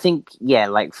I think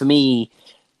like for me,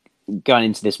 going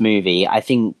into this movie, I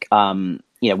think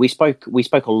we spoke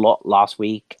a lot last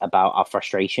week about our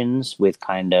frustrations with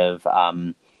kind of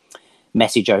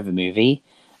message over movie,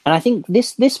 and I think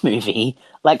this movie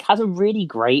like has a really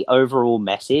great overall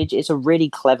message. It's a really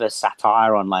clever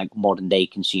satire on like modern day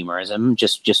consumerism,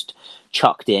 just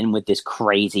chucked in with this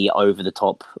crazy over the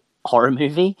top horror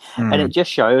movie, and it just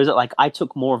shows that like I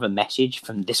took more of a message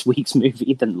from this week's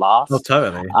movie than last. Oh,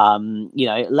 totally.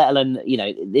 Let alone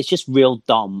it's just real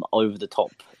dumb over the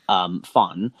top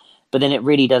fun. But then it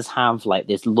really does have like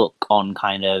this look on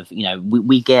kind of,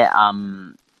 we get,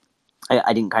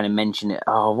 I didn't kind of mention it.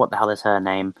 Oh, what the hell is her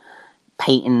name?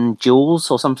 Peyton Jules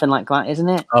or something like that, isn't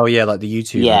it? Oh yeah, like the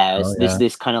YouTuber. Yeah,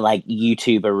 this kind of like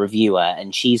YouTuber reviewer,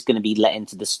 and she's going to be let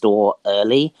into the store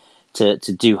early to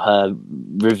do her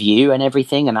review and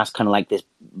everything. And that's kind of like this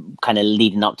kind of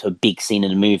leading up to a big scene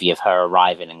in the movie of her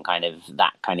arriving and kind of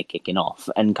that kind of kicking off.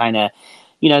 And kind of,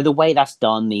 the way that's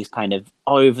done, these kind of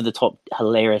over-the-top,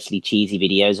 hilariously cheesy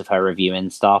videos of her reviewing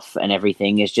stuff and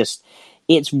everything is just,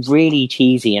 it's really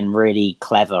cheesy and really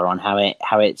clever on how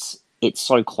it's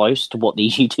so close to what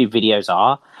these YouTube videos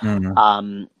are,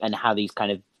 and how these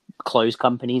kind of clothes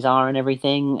companies are and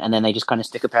everything, and then they just kind of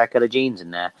stick a pair of killer jeans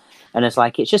in there, and it's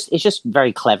like it's just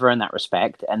very clever in that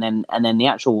respect. And then the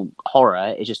actual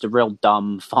horror is just a real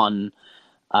dumb fun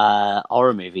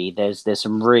horror movie. There's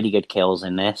some really good kills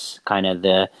in this. Kind of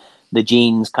the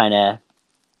jeans kind of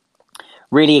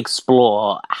really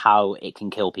explore how it can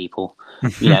kill people.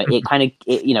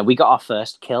 We got our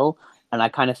first kill, and I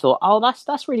kind of thought, oh,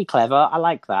 that's really clever. I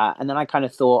like that. And then I kind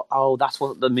of thought, oh, that's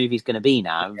what the movie's going to be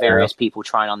now. Various people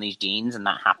trying on these jeans and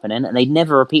that happening, and they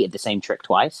never repeated the same trick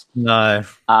twice. No.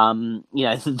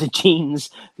 The jeans,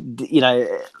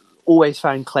 always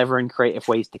found clever and creative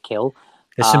ways to kill.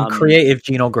 There's some creative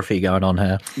genography going on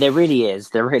here. There really is.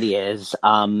 There's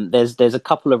a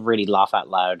couple of really laugh out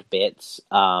loud bits.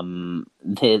 And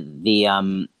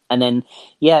then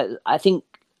I think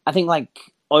like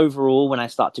overall, when I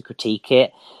start to critique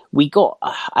it, we got.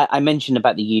 I mentioned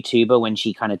about the YouTuber when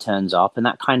she kind of turns up, and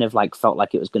that kind of like felt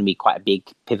like it was going to be quite a big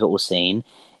pivotal scene.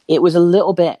 It was a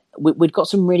little bit. We'd got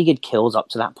some really good kills up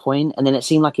to that point, and then it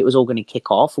seemed like it was all going to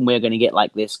kick off, and we were going to get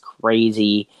like this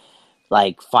crazy,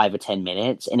 like 5 or 10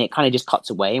 minutes, and it kind of just cuts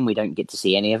away, and we don't get to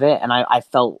see any of it. And I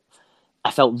felt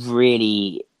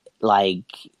really like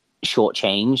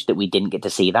shortchanged that we didn't get to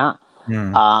see that.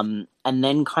 And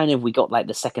then kind of we got like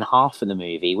the second half of the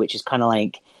movie, which is kind of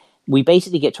like we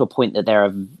basically get to a point that there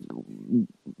are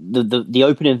the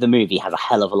opening of the movie has a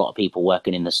hell of a lot of people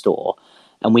working in the store,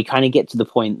 and we kind of get to the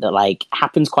point that like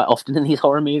happens quite often in these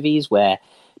horror movies where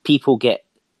people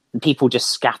just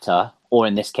scatter, or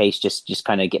in this case just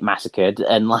kind of get massacred,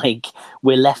 and like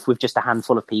we're left with just a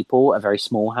handful of people, a very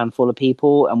small handful of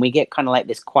people, and we get kind of like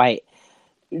this quite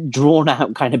drawn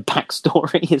out kind of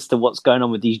backstory as to what's going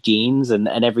on with these genes and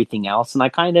everything else. And I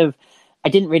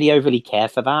didn't really overly care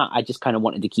for that. I just kind of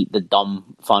wanted to keep the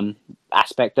dumb fun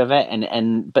aspect of it.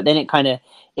 But then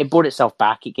it brought itself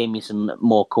back. It gave me some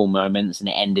more cool moments, and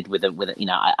it ended with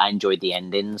I enjoyed the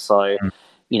ending. So,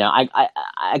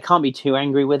 I can't be too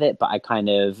angry with it, but I kind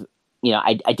of,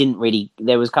 I didn't really,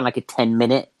 there was kind of like a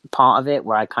 10-minute part of it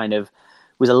where I kind of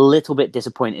was a little bit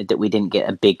disappointed that we didn't get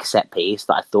a big set piece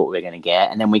that I thought we were going to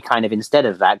get. And then we kind of, instead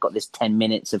of that, got this 10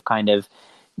 minutes of kind of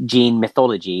gene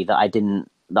mythology that I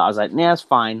was like, yeah, it's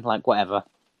fine. Like, whatever.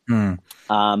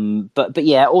 But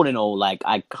yeah, all in all, like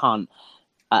I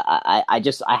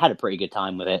had a pretty good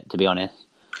time with it, to be honest.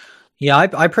 Yeah,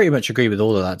 I pretty much agree with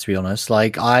all of that, to be honest.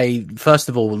 Like, first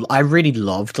of all, I really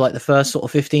loved like the first sort of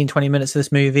 15, 20 minutes of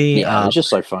this movie. Yeah, it was just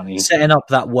so funny. Setting up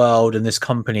that world and this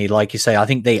company, like you say, I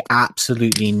think they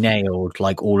absolutely nailed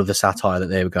like all of the satire that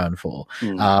they were going for.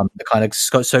 The kind of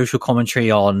social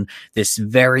commentary on this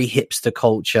very hipster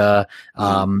culture.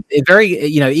 It very,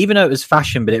 even though it was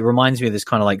fashion, but it reminds me of this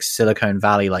kind of like Silicon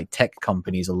Valley, like tech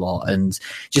companies a lot. And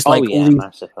just like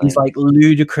all these like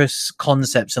ludicrous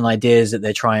concepts and ideas that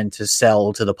they're trying to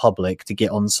sell to the public to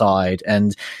get on side,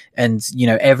 and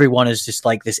everyone is just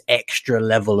like this extra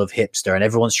level of hipster, and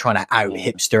everyone's trying to out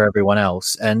hipster everyone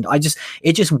else, and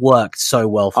it just worked so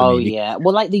well for me.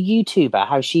 Well, like the YouTuber,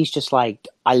 how she's just like,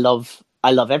 I love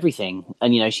everything,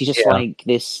 and she's just like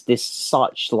this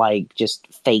such like just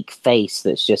fake face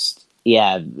that's just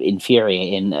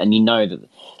infuriating, and that,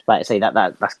 like I say, that's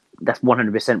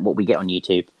 100% what we get on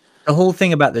YouTube. The whole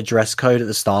thing about the dress code at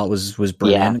the start was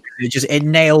brilliant. It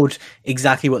nailed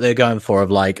exactly what they're going for,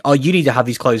 of like, oh, you need to have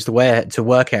these clothes to wear to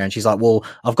work here. And she's like, well,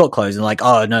 I've got clothes. And like,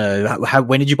 oh, no,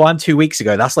 when did you buy them? 2 weeks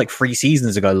ago. That's like 3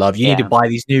 seasons ago, love. You need to buy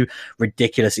these new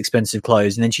ridiculous expensive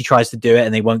clothes. And then she tries to do it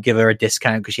and they won't give her a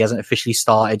discount because she hasn't officially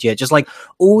started yet. Just like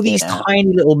all these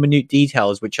tiny little minute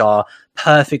details, which are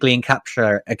perfectly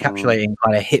encapsulating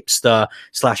kind of hipster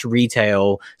 /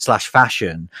 retail /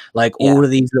 fashion, like all of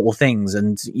these little things.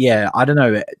 And I don't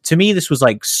know, to me this was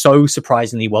like so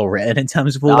surprisingly well written in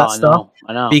terms of all that stuff.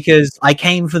 I know, because I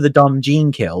came for the dumb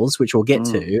gene kills, which we'll get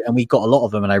to, and we got a lot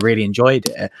of them and I really enjoyed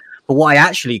it. But what I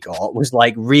actually got was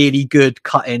like really good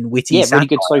cutting, witty satire. Really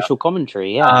good social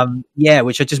commentary,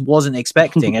 which I just wasn't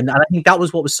expecting. And I think that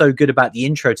was what was so good about the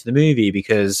intro to the movie,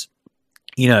 because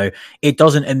it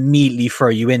doesn't immediately throw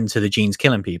you into the genes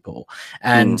killing people,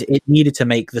 and it needed to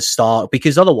make the start,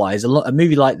 because otherwise a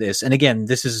movie like this, and again,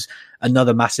 this is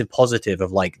another massive positive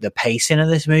of like the pacing of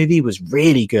this movie, was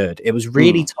really good. It was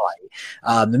really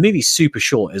tight. The movie's super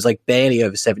short. It was like barely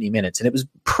over 70 minutes, and it was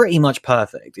pretty much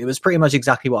perfect. It was pretty much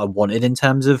exactly what I wanted in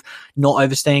terms of not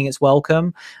overstaying its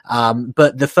welcome.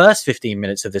 But the first 15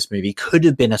 minutes of this movie could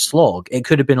have been a slog. It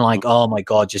could have been like, oh my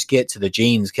God, just get to the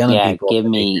genes killing people. Give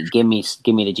me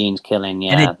the genes killing.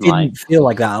 And it didn't feel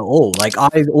like that at all. Like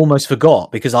I almost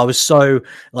forgot, because I was so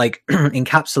like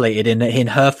encapsulated in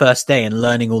her first day and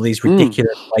learning all these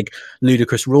ridiculous like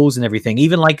ludicrous rules and everything.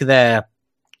 Even like their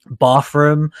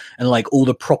bathroom and like all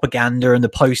the propaganda and the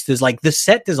posters. Like the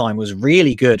set design was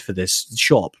really good for this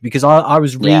shop, because I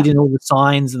was reading all the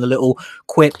signs and the little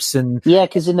quips and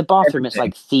because in the bathroom it's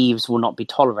like thieves will not be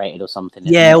tolerated or something.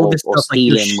 All this or stuff,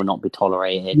 stealing will not be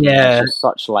tolerated. It's just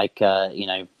such like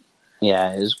it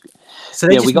was. So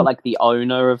we got like the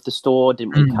owner of the store,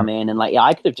 didn't we, come in, and like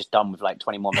I could have just done with like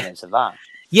 20 more minutes of that.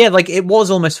 Yeah, like it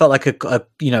was almost felt like a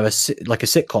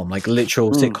sitcom, like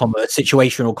literal sitcom, a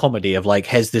situational comedy of like,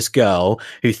 here's this girl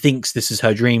who thinks this is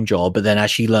her dream job, but then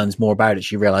as she learns more about it,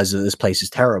 she realizes that this place is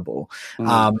terrible.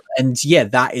 And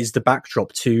that is the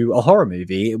backdrop to a horror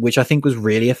movie, which I think was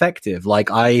really effective.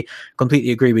 Like, I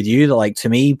completely agree with you that, like, to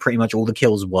me, pretty much all the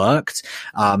kills worked.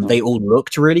 They all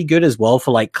looked really good as well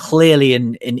for like clearly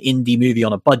an indie movie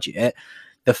on a budget.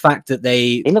 The fact that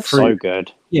they look so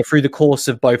good. Yeah, through the course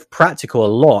of both practical a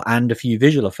lot and a few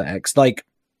visual effects, like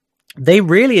they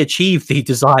really achieved the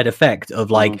desired effect of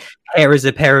like, here is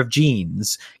a pair of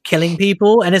jeans killing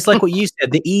people. And it's like what you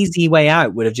said, the easy way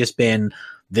out would have just been,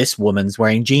 this woman's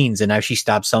wearing jeans and now she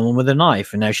stabs someone with a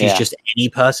knife, and now she's just any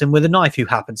person with a knife who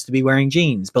happens to be wearing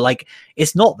jeans. But like,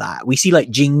 it's not that. We see like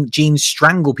jeans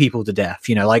strangle people to death,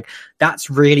 you know, like that's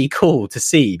really cool to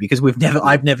see, because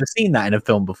I've never seen that in a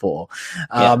film before.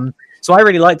 So I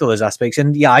really liked all those aspects.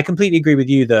 And I completely agree with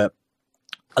you that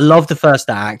I loved the first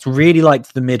act, really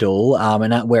liked the middle,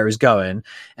 and where it was going.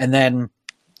 And then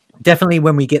definitely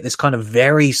when we get this kind of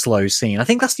very slow scene, I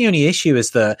think that's the only issue,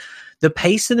 is the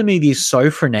pace in the movie is so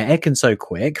frenetic and so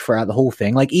quick throughout the whole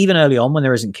thing. Like even early on when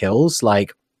there isn't kills,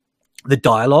 like the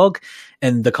dialogue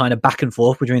and the kind of back and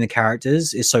forth between the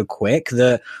characters is so quick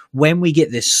that when we get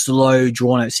this slow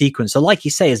drawn out sequence, so like you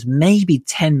say, is maybe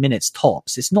 10 minutes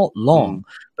tops. It's not long,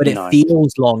 but it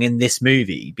feels long in this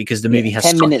movie because the movie has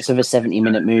 10 minutes of a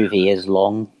 70-minute movie is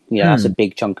long. That's a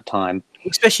big chunk of time.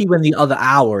 Especially when the other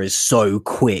hour is so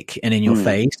quick and in your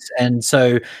face. And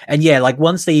so, like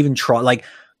once they even try, like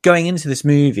going into this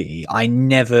movie, I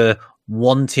never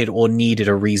wanted or needed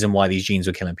a reason why these genes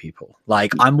were killing people.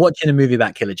 Like, I'm watching a movie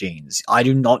about killer genes. I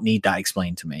do not need that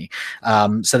explained to me.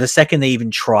 So the second they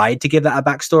even tried to give that a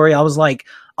backstory, I was like,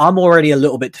 I'm already a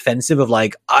little bit defensive of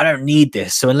like, I don't need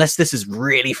this. So unless this is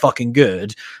really fucking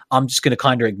good, I'm just going to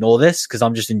kind of ignore this because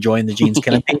I'm just enjoying the genes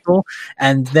killing people.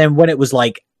 And then when it was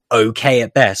like, okay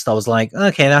at best, I was like,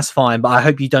 okay, that's fine, but I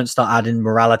hope you don't start adding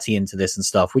morality into this and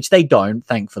stuff, which they don't,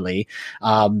 thankfully,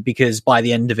 because by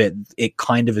the end of it, it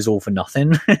kind of is all for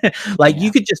nothing. You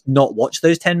could just not watch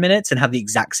those 10 minutes and have the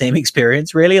exact same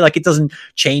experience, really. Like, it doesn't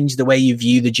change the way you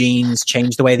view the genes,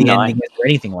 change the way the ending is, or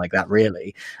anything like that,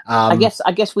 really. I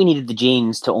guess we needed the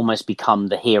genes to almost become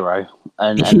the hero,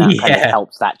 and that kind of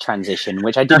helps that transition,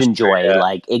 which I did enjoy.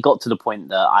 Like, it got to the point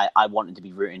that I wanted to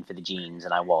be rooting for the genes,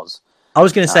 and I was. I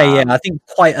was going to say, I think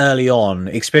quite early on,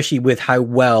 especially with how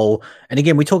well, and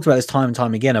again, we talked about this time and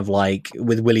time again of like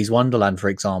with Willy's Wonderland, for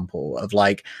example, of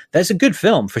like, there's a good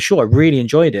film for sure. I really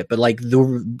enjoyed it, but like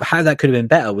how that could have been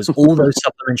better was all those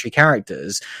supplementary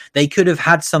characters. They could have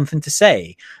had something to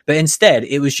say, but instead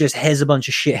it was just, here's a bunch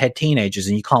of shithead teenagers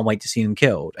and you can't wait to see them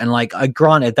killed. And like,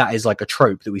 granted, that is like a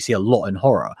trope that we see a lot in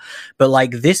horror, but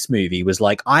like this movie was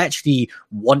like, I actually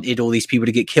wanted all these people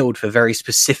to get killed for very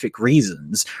specific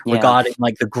reasons regarding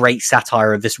like the great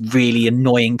satire of this really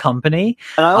annoying company.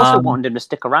 And I also wanted them to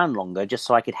stick around longer just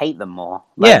so I could hate them more.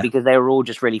 Because they were all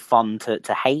just really fun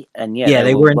to hate. And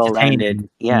they were entertaining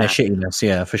in their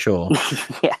shittiness, for sure.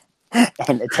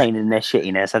 Entertaining their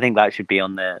shittiness. I think that should be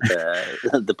on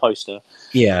the poster.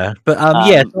 But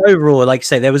so overall, like I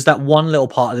say, there was that one little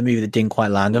part of the movie that didn't quite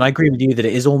land, and I agree with you that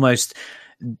it is almost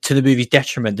to the movie's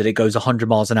detriment that it goes 100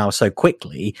 miles an hour so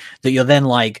quickly that you're then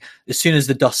like, as soon as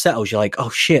the dust settles, you're like,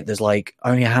 oh shit, there's like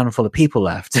only a handful of people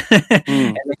left.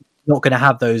 And you're not going to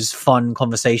have those fun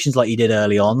conversations like you did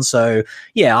early on. So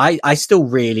I still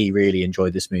really, really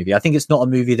enjoyed this movie. I think it's not a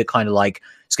movie that kind of like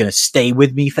is going to stay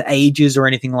with me for ages or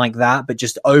anything like that, but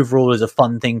just overall is a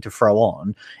fun thing to throw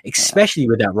on, especially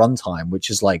with that runtime,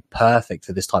 which is like perfect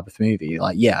for this type of movie.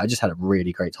 Like, I just had a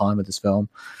really great time with this film.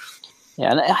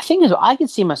 Yeah, and I think I could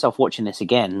see myself watching this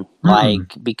again,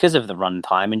 like because of the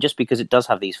runtime and just because it does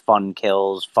have these fun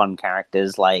kills, fun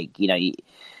characters. Like, it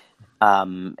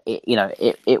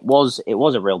was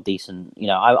a real decent.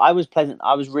 I was pleasant.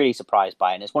 I was really surprised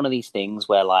by it. And it's one of these things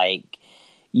where like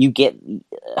you get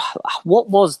what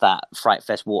was that Fright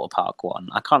Fest water park one?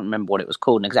 I can't remember what it was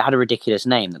called because it had a ridiculous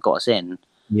name that got us in.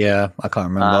 Yeah, I can't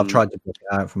remember. I've tried to put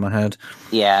it out from my head.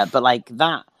 Yeah, but like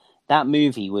that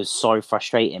movie was so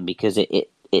frustrating because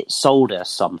it sold us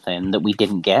something that we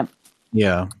didn't get.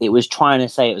 Yeah. It was trying to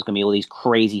say it was going to be all these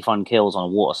crazy fun kills on a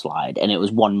water slide, and it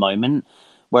was one moment.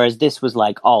 Whereas this was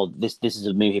like, oh, this is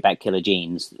a movie about killer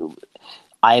genes.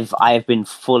 I've been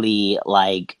fully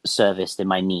like serviced in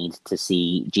my need to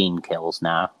see Gene kills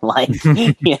now. Like,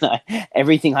 you know,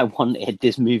 everything I wanted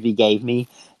this movie gave me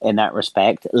in that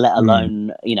respect, let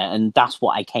alone, you know, and that's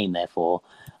what I came there for,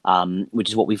 which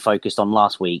is what we focused on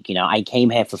last week. You know, I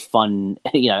came here for fun,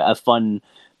 you know, a fun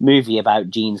movie about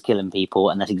Genes killing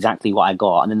people, and that's exactly what I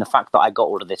got. And then the fact that I got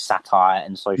all of this satire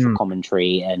and social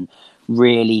commentary and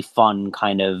really fun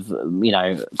kind of, you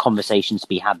know, conversations to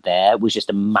be had there was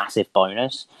just a massive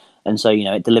bonus. And so, you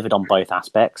know, it delivered on both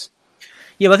aspects.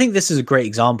 Yeah, but I think this is a great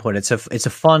example, and it's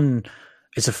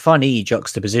a funny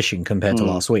juxtaposition compared to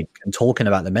last week and talking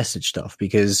about the message stuff,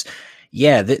 because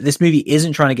this movie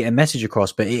isn't trying to get a message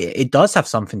across, but it does have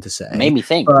something to say. Made me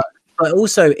think. But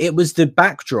also, it was the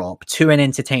backdrop to an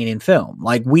entertaining film.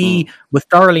 Like, we were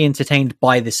thoroughly entertained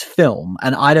by this film,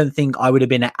 and I don't think I would have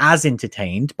been as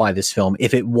entertained by this film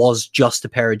if it was just a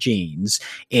pair of jeans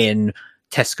in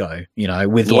Tesco, you know,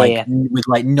 with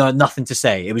nothing to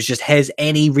say. It was just, here's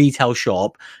any retail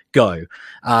shop, go.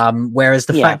 Whereas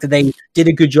the fact that they did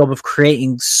a good job of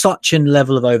creating such a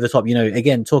level of over the top, you know,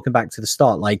 again, talking back to the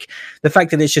start, like the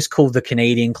fact that it's just called the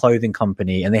Canadian Clothing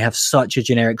Company and they have such a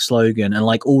generic slogan and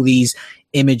like all these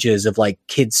images of like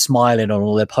kids smiling on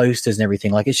all their posters and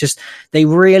everything. Like, it's just, they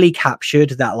really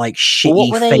captured that like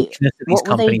shitty fakeness that these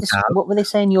companies have. What were they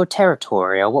saying, your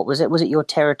territory, or what was it? Was it your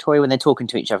territory when they're talking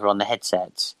to each other on the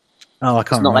headsets? Oh, I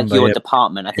can't remember. It's not like your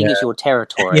department. I think it's your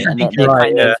territory. And they're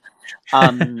kind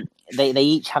of, they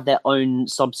each have their own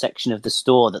subsection of the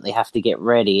store that they have to get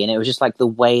ready. And it was just like the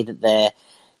way that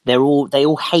they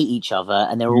all hate each other,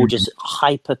 and they're all just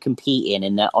hyper competing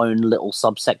in their own little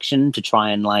subsection to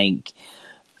try and like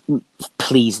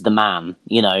please the man,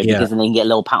 you know, because then they can get a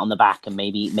little pat on the back and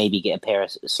maybe get a pair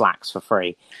of slacks for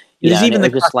free. There's even the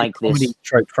just like this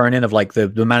trope thrown in of like the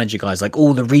manager guys, like,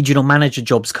 the regional manager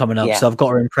job's coming up, so I've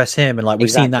got to impress him, and like we've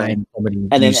seen that in comedy.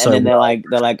 And then they're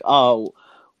like, oh,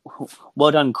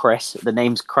 well done, Chris. The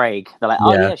name's Craig. They're like,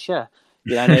 oh yeah, sure.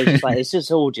 You know, it's just like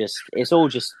it's all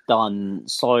just done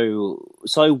so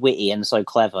witty and so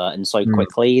clever and so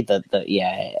quickly that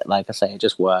like I say, it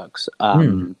just works.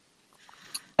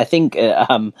 I think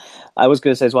I was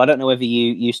going to say as well, I don't know whether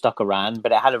you stuck around,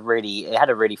 but it had a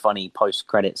really funny post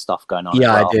credit stuff going on.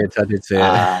 Yeah, as well. I did see it.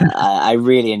 I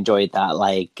really enjoyed that,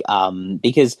 like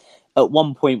because at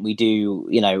one point we do,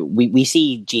 you know, we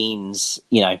see Genes,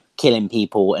 you know, killing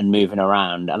people and moving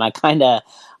around, and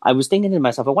I was thinking to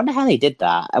myself, I wonder how they did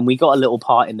that. And we got a little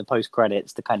part in the post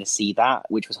credits to kind of see that,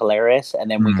 which was hilarious. And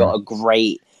then we got a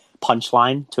great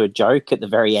punchline to a joke at the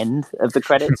very end of the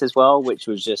credits as well, which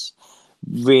was just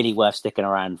really worth sticking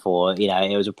around for. You know,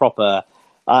 it was a proper.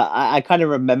 I kind of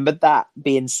remembered that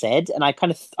being said, and I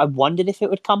wondered if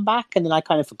it would come back, and then I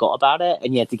kind of forgot about it.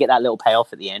 And to get that little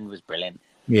payoff at the end was brilliant.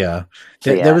 Yeah.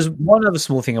 There was one other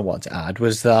small thing I wanted to add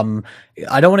was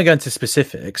I don't want to go into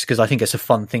specifics because I think it's a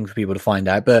fun thing for people to find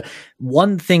out, but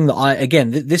one thing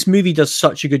that this movie does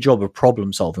such a good job of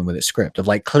problem solving with its script, of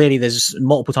like, clearly there's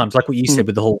multiple times, like what you said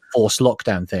with the whole forced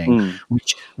lockdown thing,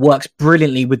 which works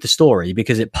brilliantly with the story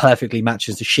because it perfectly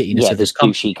matches the shittiness of this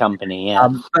company.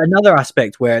 But another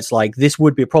aspect where it's like, this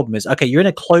would be a problem is, okay, you're in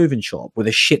a clothing shop with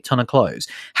a shit ton of clothes.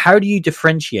 How do you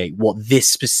differentiate what this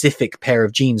specific pair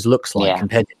of jeans looks like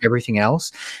compared to everything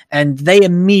else? And they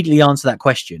immediately answer that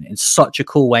question in such a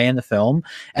cool way in the film.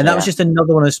 And that was just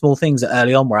another one of those small things that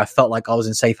early on where I felt like I was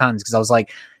in safe hands, because I was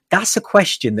like, that's a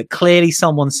question that clearly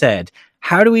someone said,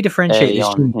 how do we differentiate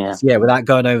this without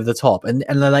going over the top? And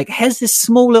they're like, here's this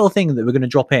small little thing that we're going to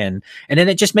drop in, and then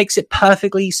it just makes it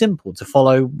perfectly simple to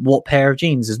follow what pair of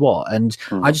jeans is what. And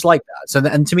I just like that. So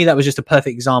and to me, that was just a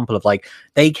perfect example of like,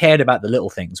 they cared about the little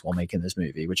things while making this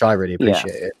movie, which I really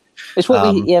appreciated. It's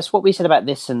what we said about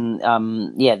this and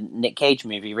Nick Cage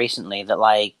movie recently, that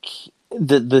like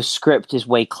the script is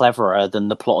way cleverer than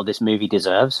the plot of this movie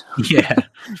deserves. Yeah,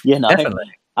 you know.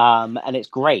 Definitely. And it's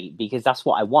great because that's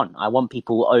what I want. I want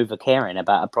people over caring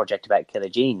about a project about killer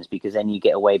genes, because then you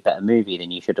get a way better movie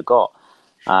than you should have got.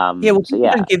 People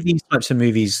don't give these types of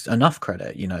movies enough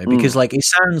credit, you know, because like it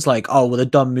sounds like, oh, well, a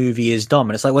dumb movie is dumb,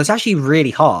 and it's like, well, it's actually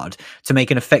really hard to make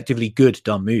an effectively good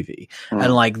dumb movie,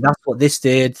 and like that's what this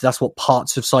did. That's what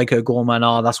parts of Psycho Gorman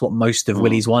are. That's what most of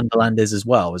Willy's Wonderland is as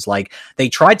well. Is like they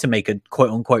tried to make a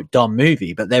quote unquote dumb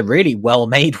movie, but they're really well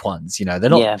made ones. You know, they're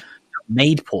not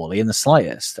made poorly in the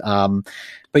slightest.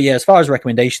 But yeah, as far as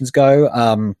recommendations go,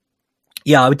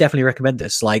 I would definitely recommend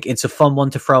this. Like, it's a fun one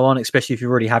to throw on, especially if you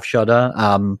already have Shudder.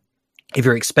 If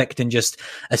you're expecting just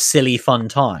a silly, fun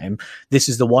time, this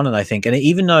is the one. And I think, and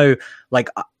even though, like,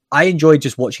 I enjoyed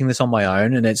just watching this on my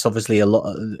own, and it's obviously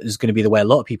is going to be the way a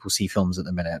lot of people see films at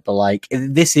the minute. But like,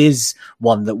 this is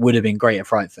one that would have been great at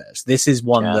Fright Fest. This is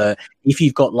one that if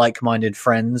you've got like-minded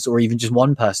friends or even just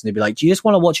one person to be like, do you just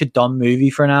want to watch a dumb movie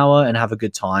for an hour and have a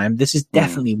good time? This is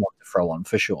definitely one to throw on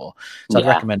for sure. So I'd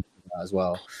recommend that as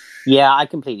well. Yeah, I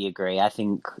completely agree. I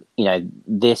think,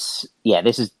 this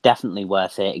is definitely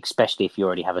worth it, especially if you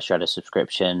already have a Shudder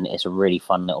subscription. It's a really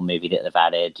fun little movie that they've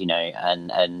added,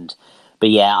 but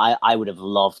yeah, I would have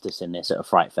loved to see this at a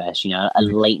Fright Fest, a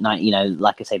late night,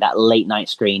 like I say, that late night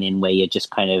screening where you're just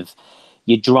kind of,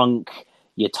 you're drunk,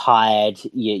 you're tired,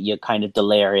 you're kind of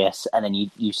delirious, and then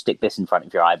you stick this in front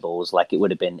of your eyeballs. Like it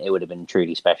would have been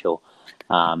truly special.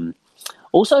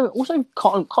 Also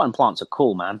cotton plants are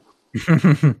cool, man.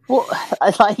 Well,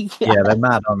 they're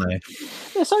mad, aren't they?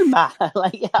 They're so mad.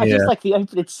 Just like the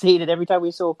opening scene, and every time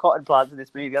we saw cotton plants in this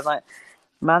movie, I was like,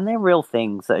 man, they're real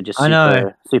things that are just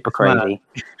super crazy.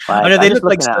 I know, they look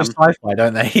like so sci-fi,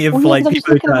 don't they? People who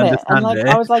don't understand it.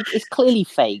 I was like, it's clearly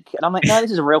fake, and I'm like, no, this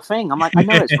is a real thing. I'm like, I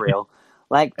know it's real.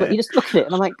 Like, but you just look at it,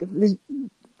 and I'm like,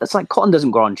 it's like cotton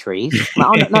doesn't grow on trees. Like,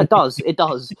 oh, no, it does. It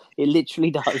does. It literally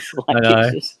does. Like, I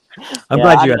know. I'm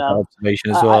glad you had that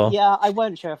observation as well. I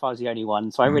weren't sure if I was the only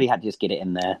one, so I really had to just get it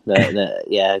in there.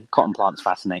 Cotton plants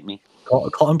fascinate me.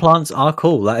 Cotton plants are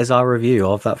cool. That is our review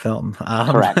of that film.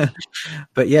 Correct.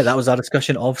 But yeah, that was our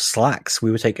discussion of Slacks.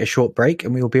 We will take a short break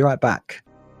and we will be right back.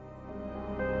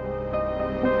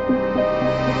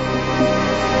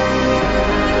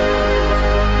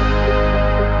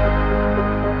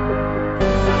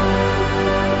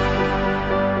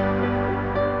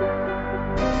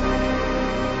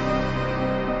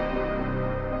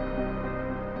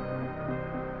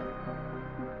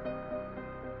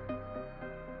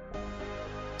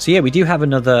 So yeah, we do have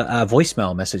another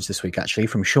voicemail message this week, actually,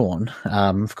 from Sean,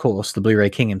 of course, the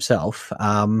Blu-ray King himself.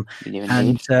 We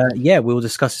will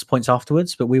discuss his points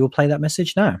afterwards, but we will play that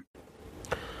message now.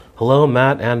 Hello,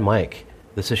 Matt and Mike.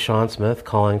 This is Sean Smith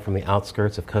calling from the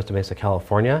outskirts of Costa Mesa,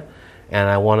 California, and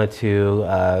I wanted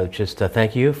to just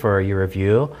thank you for your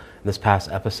review in this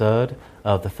past episode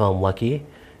of the film Lucky,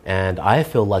 and I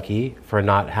feel lucky for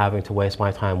not having to waste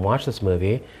my time watch this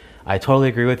movie. I totally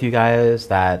agree with you guys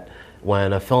that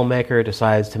when a filmmaker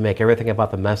decides to make everything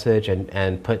about the message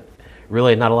and put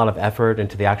really not a lot of effort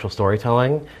into the actual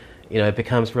storytelling, it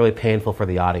becomes really painful for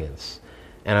the audience.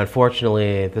 And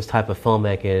unfortunately, this type of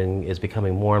filmmaking is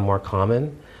becoming more and more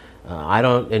common. I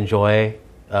don't enjoy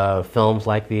films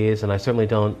like these, and I certainly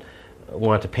don't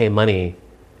want to pay money,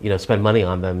 spend money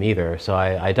on them either. So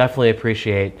I definitely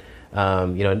appreciate,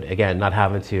 again, not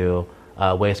having to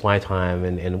waste my time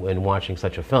in watching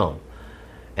such a film.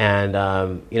 And,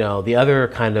 the other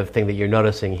kind of thing that you're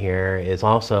noticing here is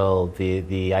also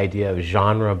the idea of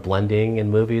genre blending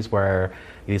in movies where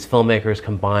these filmmakers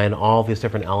combine all these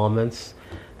different elements,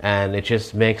 and it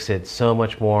just makes it so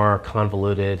much more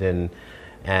convoluted and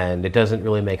it doesn't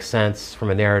really make sense from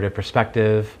a narrative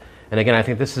perspective. And again, I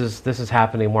think this is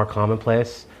happening more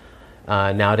commonplace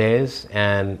nowadays,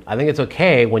 and I think it's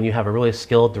okay when you have a really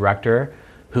skilled director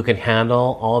who can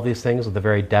handle all of these things with a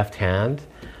very deft hand.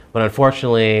 But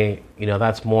unfortunately,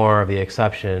 that's more of the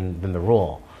exception than the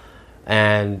rule.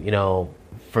 And,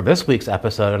 for this week's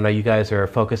episode, I know you guys are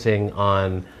focusing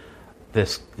on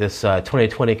this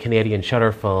 2020 Canadian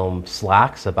Shudder film,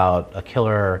 Slacks, about a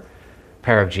killer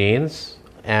pair of jeans.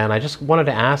 And I just wanted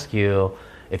to ask you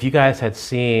if you guys had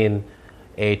seen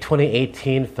a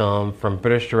 2018 film from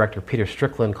British director Peter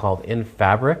Strickland called In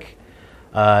Fabric.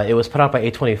 It was put out by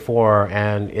A24,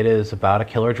 and it is about a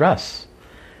killer dress.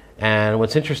 And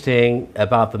what's interesting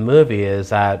about the movie is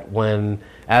that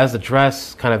as the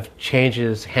dress kind of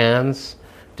changes hands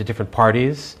to different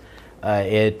parties,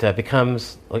 it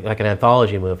becomes like an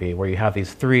anthology movie where you have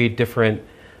these three different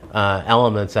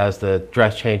elements as the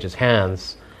dress changes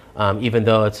hands, even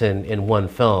though it's in one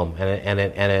film, and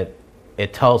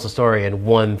it tells the story in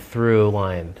one through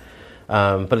line.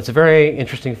 But it's a very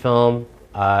interesting film.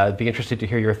 I'd be interested to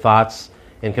hear your thoughts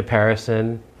in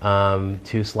comparison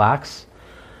to Slacks.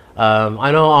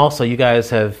 I know also you guys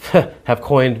have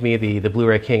coined me the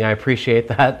Blu-ray King. I appreciate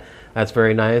that. That's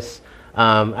very nice.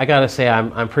 I gotta say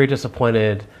I'm pretty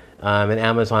disappointed in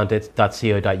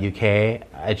Amazon.co.uk.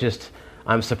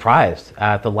 I'm surprised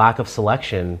at the lack of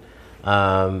selection,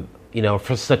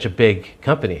 for such a big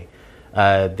company.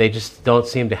 They just don't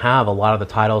seem to have a lot of the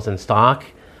titles in stock.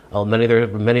 Many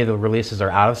of the releases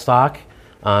are out of stock,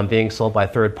 being sold by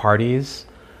third parties.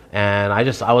 And I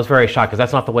was very shocked because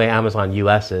that's not the way Amazon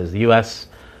US is. The US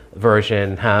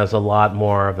version has a lot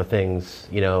more of the things,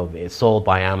 it's sold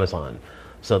by Amazon.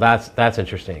 So that's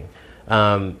interesting.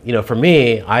 For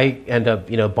me, I end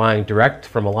up, buying direct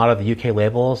from a lot of the UK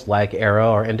labels like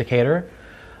Arrow or Indicator.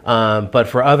 But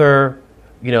for other,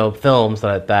 films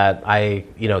that I,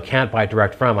 can't buy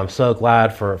direct from, I'm so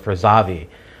glad for Zavvi.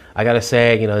 I got to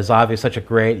say, Zavvi is such a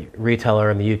great retailer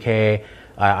in the UK.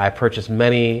 I purchased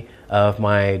many of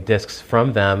my discs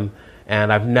from them,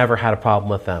 and I've never had a problem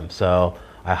with them. So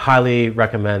I highly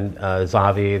recommend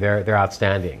Zavvi. They're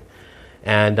outstanding.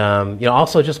 And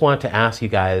also just wanted to ask you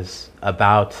guys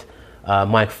about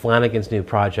Mike Flanagan's new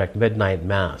project, Midnight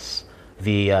Mass,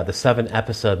 the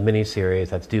 7-episode miniseries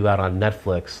that's due out on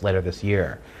Netflix later this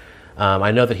year.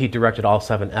 I know that he directed all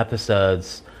 7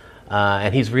 episodes,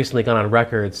 and he's recently gone on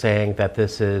record saying that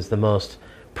this is the most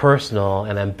personal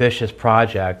and ambitious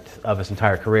project of his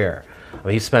entire career.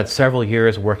 He spent several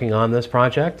years working on this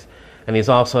project, and he's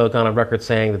also gone on record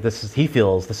saying that he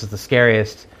feels this is the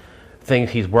scariest thing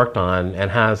he's worked on and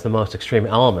has the most extreme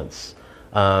elements,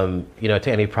 to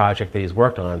any project that he's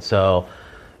worked on. So,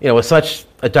 with such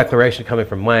a declaration coming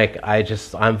from Mike,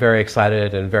 I'm very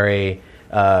excited and very,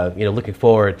 looking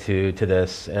forward to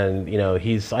this. And,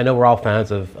 I know we're all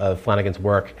fans of Flanagan's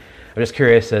work. I'm just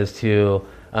curious as to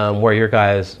where your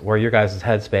guys'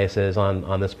 headspace is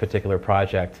on this particular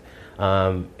project.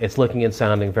 It's looking and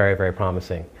sounding very, very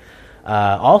promising.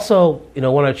 Also,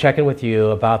 want to check in with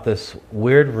you about this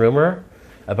weird rumor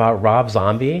about Rob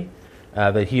Zombie,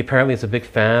 that he apparently is a big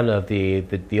fan of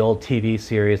the old TV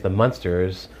series The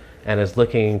Munsters, and is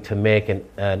looking to make an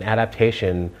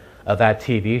adaptation of that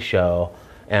TV show.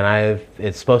 And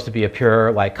it's supposed to be a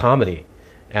pure comedy.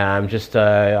 And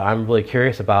I'm really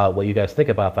curious about what you guys think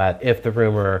about that, if the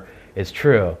rumor is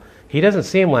true. He doesn't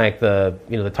seem like the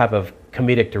type of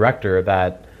comedic director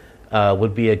that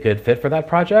would be a good fit for that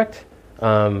project.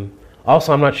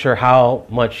 Also, I'm not sure how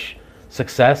much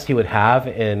success he would have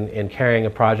in carrying a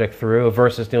project through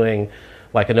versus doing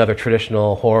another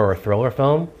traditional horror or thriller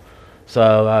film.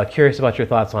 So curious about your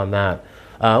thoughts on that.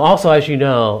 Also, as you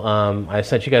know, I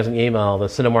sent you guys an email. The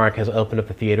Cinemark has opened up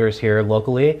the theaters here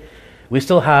locally. We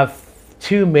still have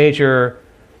 2 major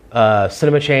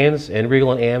cinema chains in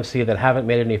Regal and AMC that haven't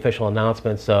made any official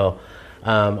announcements. So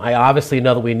I obviously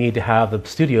know that we need to have the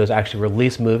studios actually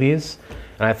release movies.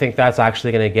 And I think that's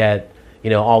actually going to get,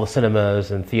 all the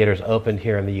cinemas and theaters opened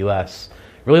here in the U.S.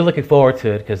 Really looking forward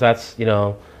to it, because that's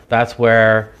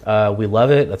where we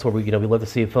love it. That's where we love to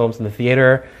see films in the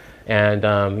theater, and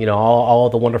all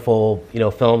of the wonderful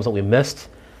films that we missed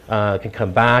can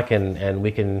come back, and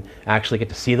we can actually get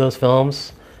to see those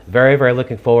films. Very, very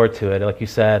looking forward to it. Like you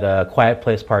said, Quiet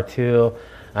Place Part 2.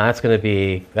 That's going to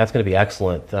be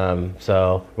excellent.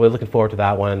 So really looking forward to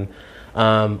that one.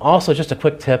 Also, just a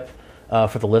quick tip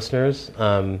for the listeners.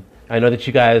 I know that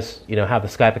you guys, have the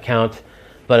Skype account,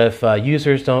 but if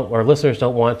users don't or listeners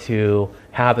don't want to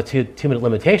have a 2-minute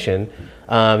limitation,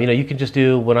 you can just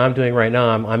do what I'm doing right now.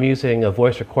 I'm using a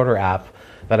voice recorder app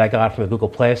that I got from the Google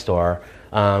Play Store,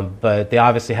 but they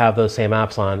obviously have those same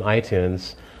apps on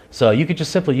iTunes. So you could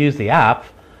just simply use the app,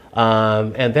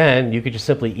 and then you could just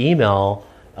simply email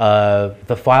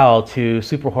the file to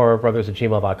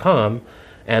superhorrorbrothers@gmail.com,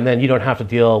 and then you don't have to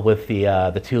deal with the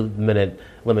 2-minute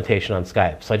limitation on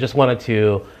Skype. So I just wanted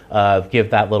to give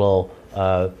that little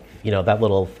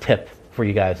tip for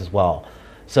you guys as well.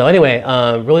 So anyway,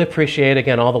 really appreciate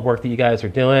again all the work that you guys are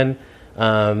doing.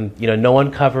 No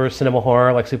one covers cinema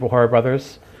horror like Super Horror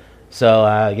Brothers.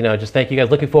 So just thank you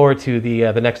guys. Looking forward to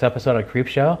the next episode on Creep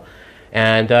Show.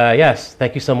 And yes,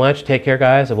 thank you so much. Take care,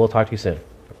 guys, and we'll talk to you soon.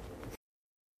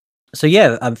 So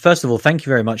yeah, first of all, thank you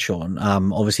very much, Sean.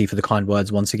 Obviously for the kind words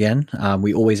once again.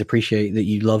 We always appreciate that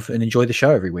you love and enjoy the show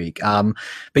every week. But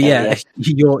yeah,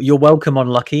 you're welcome on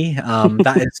Lucky.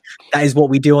 That is what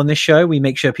we do on this show. We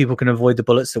make sure people can avoid the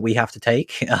bullets that we have to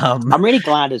take. I'm really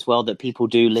glad as well that people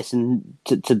do listen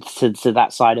to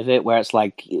that side of it, where it's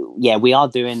like, yeah,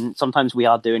 sometimes we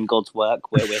are doing God's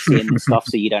work where we're seeing the stuff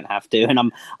so you don't have to. And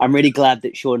I'm really glad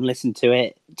that Sean listened to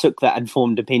it, took that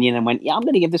informed opinion, and went, yeah, I'm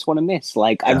going to give this one a miss.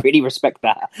 I really respect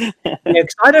that. Yeah,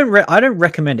 'cause I don't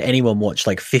recommend anyone watch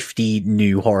 50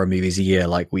 new horror movies a year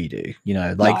like we do.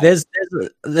 There's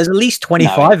at least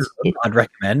 25 of them I'd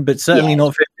recommend, but certainly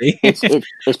not 50.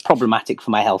 it's problematic for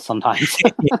my health sometimes.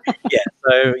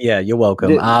 So you're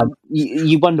welcome.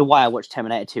 You wonder why I watch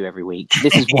Terminator 2 every week.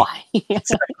 This is why.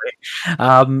 Exactly.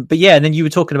 But yeah, and then you were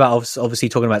talking about obviously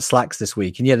talking about Slacks this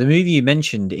week, and yeah, the movie you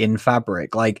mentioned, In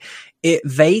Fabric, It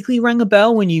vaguely rang a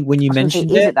bell when you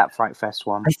mentioned it. Is it that Fright Fest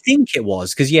one? I think it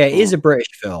was, because it is a British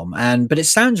film, but it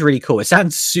sounds really cool. It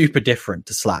sounds super different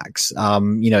to Slacks.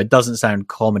 It doesn't sound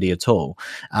comedy at all,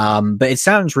 but it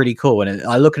sounds really cool. And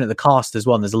I looking at the cast as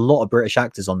well, and there's a lot of British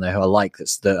actors on there who I like.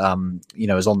 Is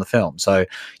on the film. So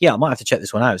yeah, I might have to check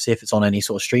this one out, see if it's on any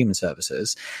sort of streaming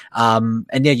services. And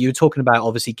yeah, you were talking about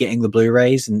obviously getting the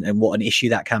Blu-rays and what an issue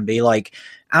that can be. Like,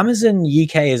 Amazon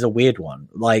UK is a weird one.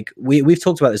 Like we've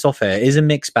talked about this off air. It is a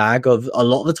mixed bag of a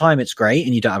lot of the time it's great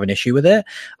and you don't have an issue with it.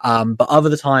 But other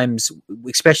the times,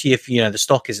 especially if the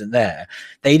stock isn't there,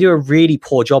 they do a really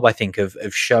poor job, I think, of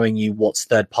showing you what's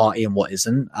third party and what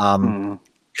isn't.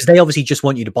 Because they obviously just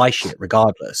want you to buy shit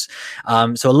regardless.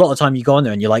 So a lot of time you go on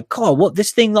there and you're like, God, what,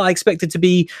 this thing that I expected to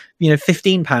be,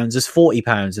 £15 is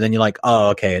 £40. And then you're like, oh,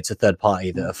 okay, it's a third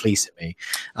party that are fleecing me.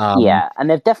 Yeah. And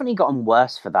they've definitely gotten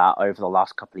worse for that over the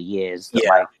last couple of years.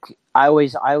 Like, I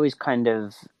always kind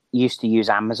of used to use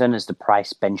Amazon as the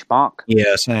price benchmark.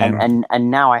 Yeah, same.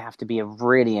 And now I have to be a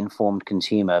really informed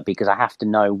consumer because I have to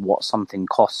know what something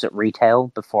costs at retail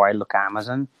before I look at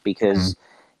Amazon, because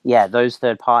yeah, those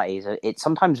third parties, it's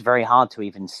sometimes very hard to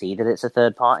even see that it's a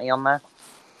third party on there.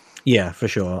 Yeah, for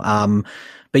sure.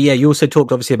 But yeah, you also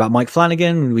talked obviously about Mike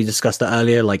Flanagan. We discussed that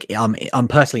earlier. Like, I'm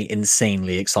personally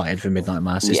insanely excited for Midnight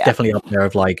Mass. It's definitely up there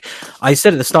of, like, I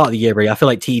said at the start of the year, I feel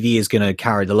like TV is going to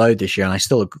carry the load this year. And I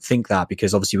still think that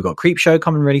because obviously we've got Creepshow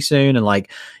coming really soon. And like,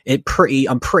 I'm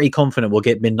pretty confident we'll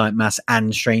get Midnight Mass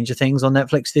and Stranger Things on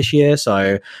Netflix this year.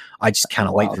 So I just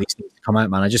cannot wait for these things to come out,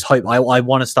 man. I just hope I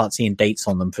want to start seeing dates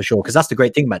on them for sure. Cause that's the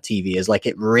great thing about TV is like,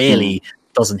 it really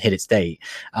doesn't hit its date.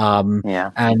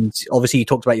 And obviously you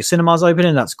talked about your cinemas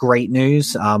opening. That's great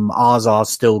news. Ours are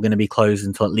still going to be closed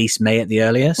until at least May at the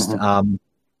earliest.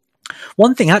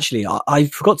 One thing actually, I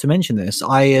forgot to mention this.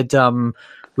 I had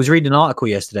was reading an article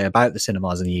yesterday about the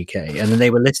cinemas in the UK, and then they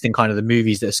were listing kind of the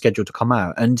movies that are scheduled to come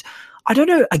out. And I don't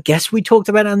know, I guess we talked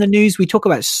about it on the news. We talk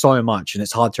about so much and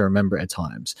it's hard to remember it at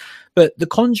times. But The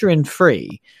Conjuring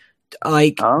 3,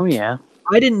 like, oh yeah,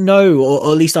 I didn't know,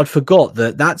 or at least I'd forgot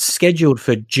that that's scheduled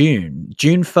for June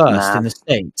 1st in the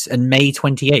States and May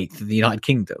 28th in the United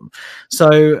Kingdom.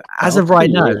 So as of right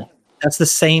now, that's the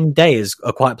same day as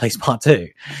A Quiet Place Part 2.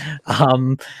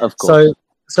 Of course.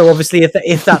 So obviously, if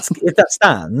that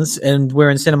stands, and we're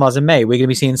in cinemas in May, we're going to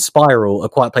be seeing Spiral, A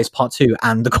Quiet Place Part 2,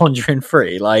 and The Conjuring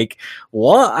 3. Like,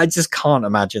 what? I just can't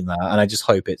imagine that, and I just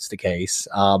hope it's the case.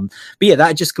 But yeah,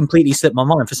 that just completely slipped my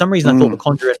mind. For some reason, I thought The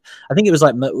Conjuring. I think it was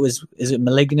like, is it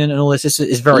Malignant and all this? This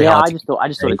is very hard. I just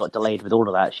thought it got delayed with all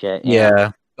of that shit.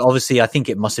 Yeah. Obviously, I think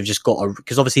it must have just got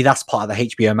because obviously that's part of the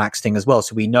HBO Max thing as well.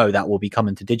 So we know that will be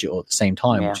coming to digital at the same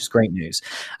time, which is great news.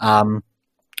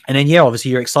 And then, yeah,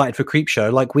 obviously you're excited for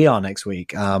Creepshow like we are next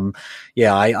week.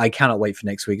 I cannot wait for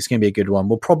next week. It's going to be a good one.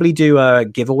 We'll probably do a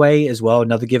giveaway as well,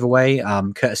 another giveaway,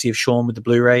 courtesy of Sean with the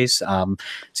Blu-rays.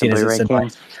 Seeing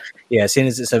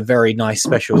as it's a very nice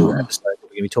special episode that we're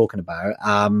going to be talking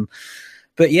about.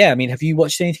 But yeah, I mean, have you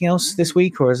watched anything else this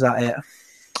week, or is that it?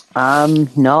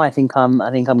 No, I think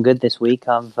I'm good this week.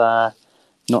 I've not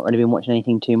really been watching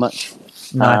anything too much.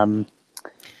 No.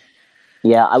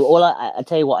 Yeah, I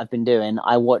tell you what I've been doing.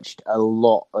 I watched a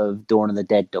lot of Dawn of the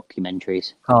Dead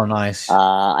documentaries. Oh, nice.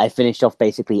 I finished off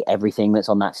basically everything that's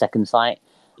on that second site.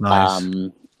 Nice.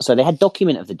 So they had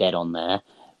Document of the Dead on there,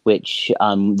 which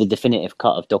the definitive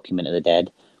cut of Document of the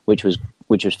Dead, which was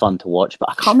fun to watch.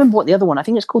 But I can't remember what the other one. I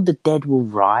think it's called The Dead Will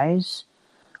Rise,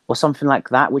 or something like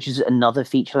that, which is another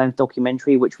feature-length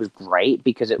documentary, which was great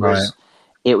because it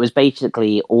was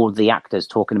basically all the actors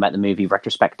talking about the movie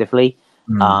retrospectively.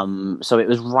 So it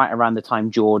was right around the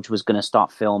time George was going to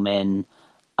start filming.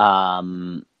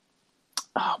 What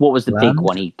was the big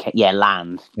one?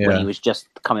 Land. Yeah. When he was just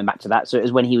coming back to that. So it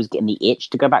was when he was getting the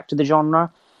itch to go back to the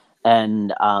genre,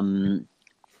 and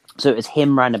so it was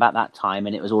him around about that time,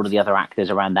 and it was all of the other actors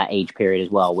around that age period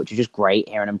as well, which was just great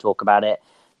hearing him talk about it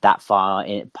that far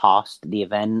past the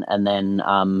event. And then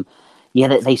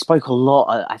they spoke a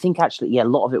lot. I think actually, a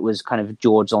lot of it was kind of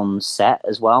George on set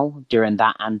as well during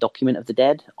that and Document of the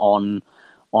Dead on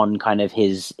kind of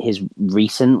his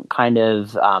recent kind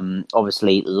of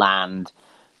obviously Land.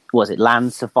 Was it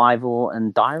Land, Survival,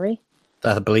 and Diary?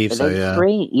 I believe so. Yeah.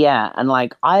 3? Yeah, and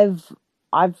like I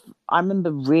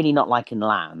remember really not liking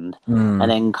Land, and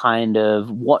then kind of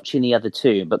watching the other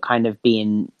two, but kind of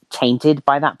being tainted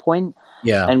by that point.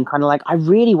 Yeah, and kind of like I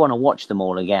really want to watch them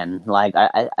all again. Like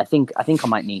I think I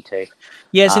might need to.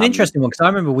 Yeah, it's an interesting one because I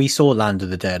remember we saw Land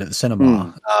of the Dead at the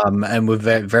cinema, and we're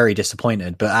very, very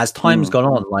disappointed. But as time's gone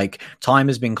on, like time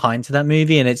has been kind to that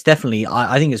movie, and it's definitely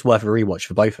I think it's worth a rewatch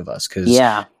for both of us because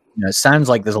it sounds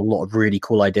like there's a lot of really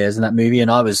cool ideas in that movie. And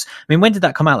when did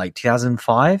that come out? Like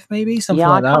 2005, maybe something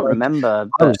like that. I can't remember.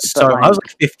 I was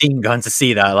like 15 going to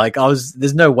see that. Like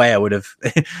there's no way I would have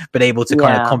been able to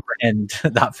kind of comprehend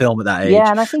that film at that age.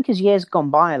 Yeah, and I think as years gone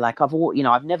by, like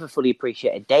I've never fully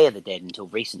appreciated Day of the Dead until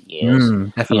recent years.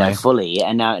 Definitely. Fully,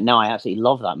 and now I absolutely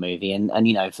love that movie. And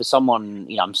for someone,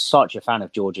 I'm such a fan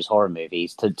of George's horror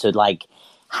movies to like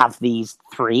have these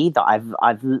three that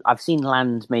I've seen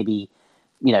land maybe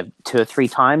 2 or 3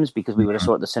 times because we would have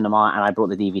saw it at the cinema and I brought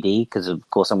the DVD because of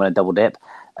course I'm going to double dip,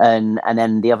 and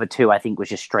then the other 2 I think was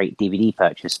just straight DVD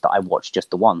purchase that I watched just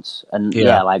the once, and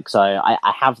so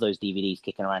I have those DVDs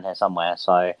kicking around here somewhere,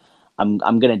 so I'm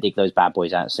going to dig those bad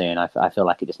boys out soon. I feel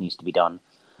like it just needs to be done.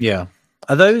 Yeah.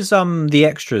 Are those the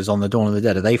extras on the Dawn of the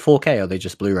Dead? Are they 4K or are they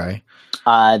just Blu-ray?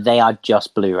 They are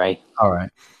just Blu-ray. All right.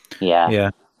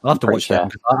 Yeah. I'll have to watch them.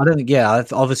 I don't think. Yeah,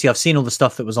 obviously I've seen all the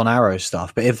stuff that was on Arrow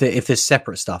stuff, but if there's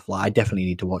separate stuff, like I definitely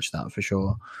need to watch that for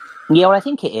sure. Yeah, well, I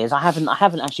think it is. I haven't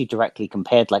actually directly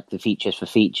compared like the features for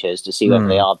features to see whether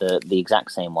they are the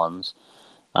exact same ones.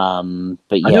 But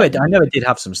yeah, I know it did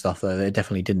have some stuff though that it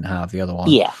definitely didn't have the other one.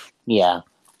 Yeah.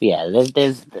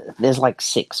 There's like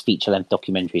 6 feature-length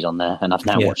documentaries on there, and I've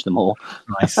now watched them all.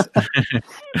 Nice.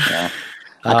 Yeah,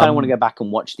 I kind of want to go back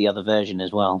and watch the other version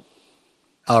as well.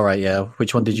 All right, yeah.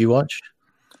 Which one did you watch?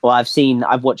 Well,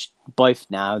 I've watched both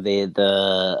now,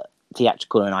 the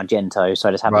theatrical and Argento, so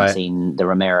I just haven't seen the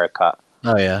Romero cut.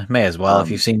 Oh yeah, may as well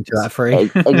if you've seen 2 out of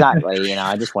 3. Exactly.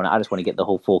 I just want to get the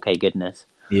whole 4K goodness.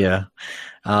 Yeah.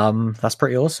 That's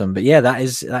pretty awesome. But yeah, that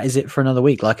is it for another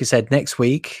week. Like I said, next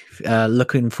week,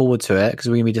 looking forward to it because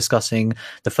we're going to be discussing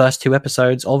the first 2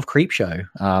 episodes of Creepshow.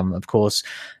 Of course,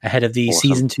 ahead of the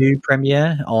season 2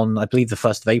 premiere on, I believe, the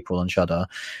 1st of April on Shudder.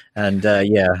 And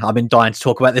I've been dying to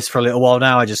talk about this for a little while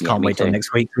now. I just can't wait till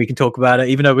next week we can talk about it,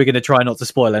 even though we're going to try not to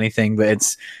spoil anything, but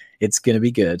it's going to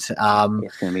be good. It's going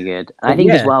to be good. I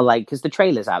think as well, like, because the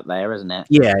trailer's out there, isn't it?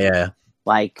 Yeah.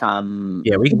 Like,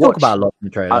 we can talk about a lot in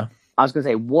the trailer. I was going to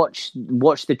say, watch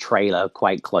the trailer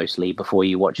quite closely before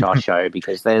you watch our show,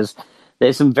 because there's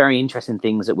some very interesting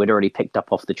things that we'd already picked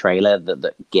up off the trailer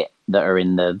that are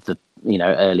in the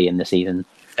early in the season.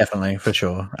 Definitely, for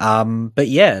sure. But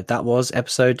yeah, that was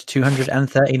episode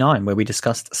 239 where we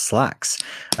discussed Slacks.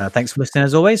 Thanks for listening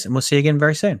as always, and we'll see you again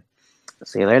very soon.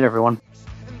 See you later, everyone.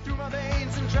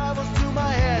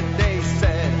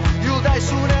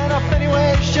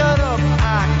 Anyway, shut up,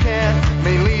 I can't,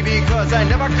 mainly because I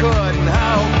never could, and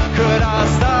how could I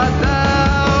start that?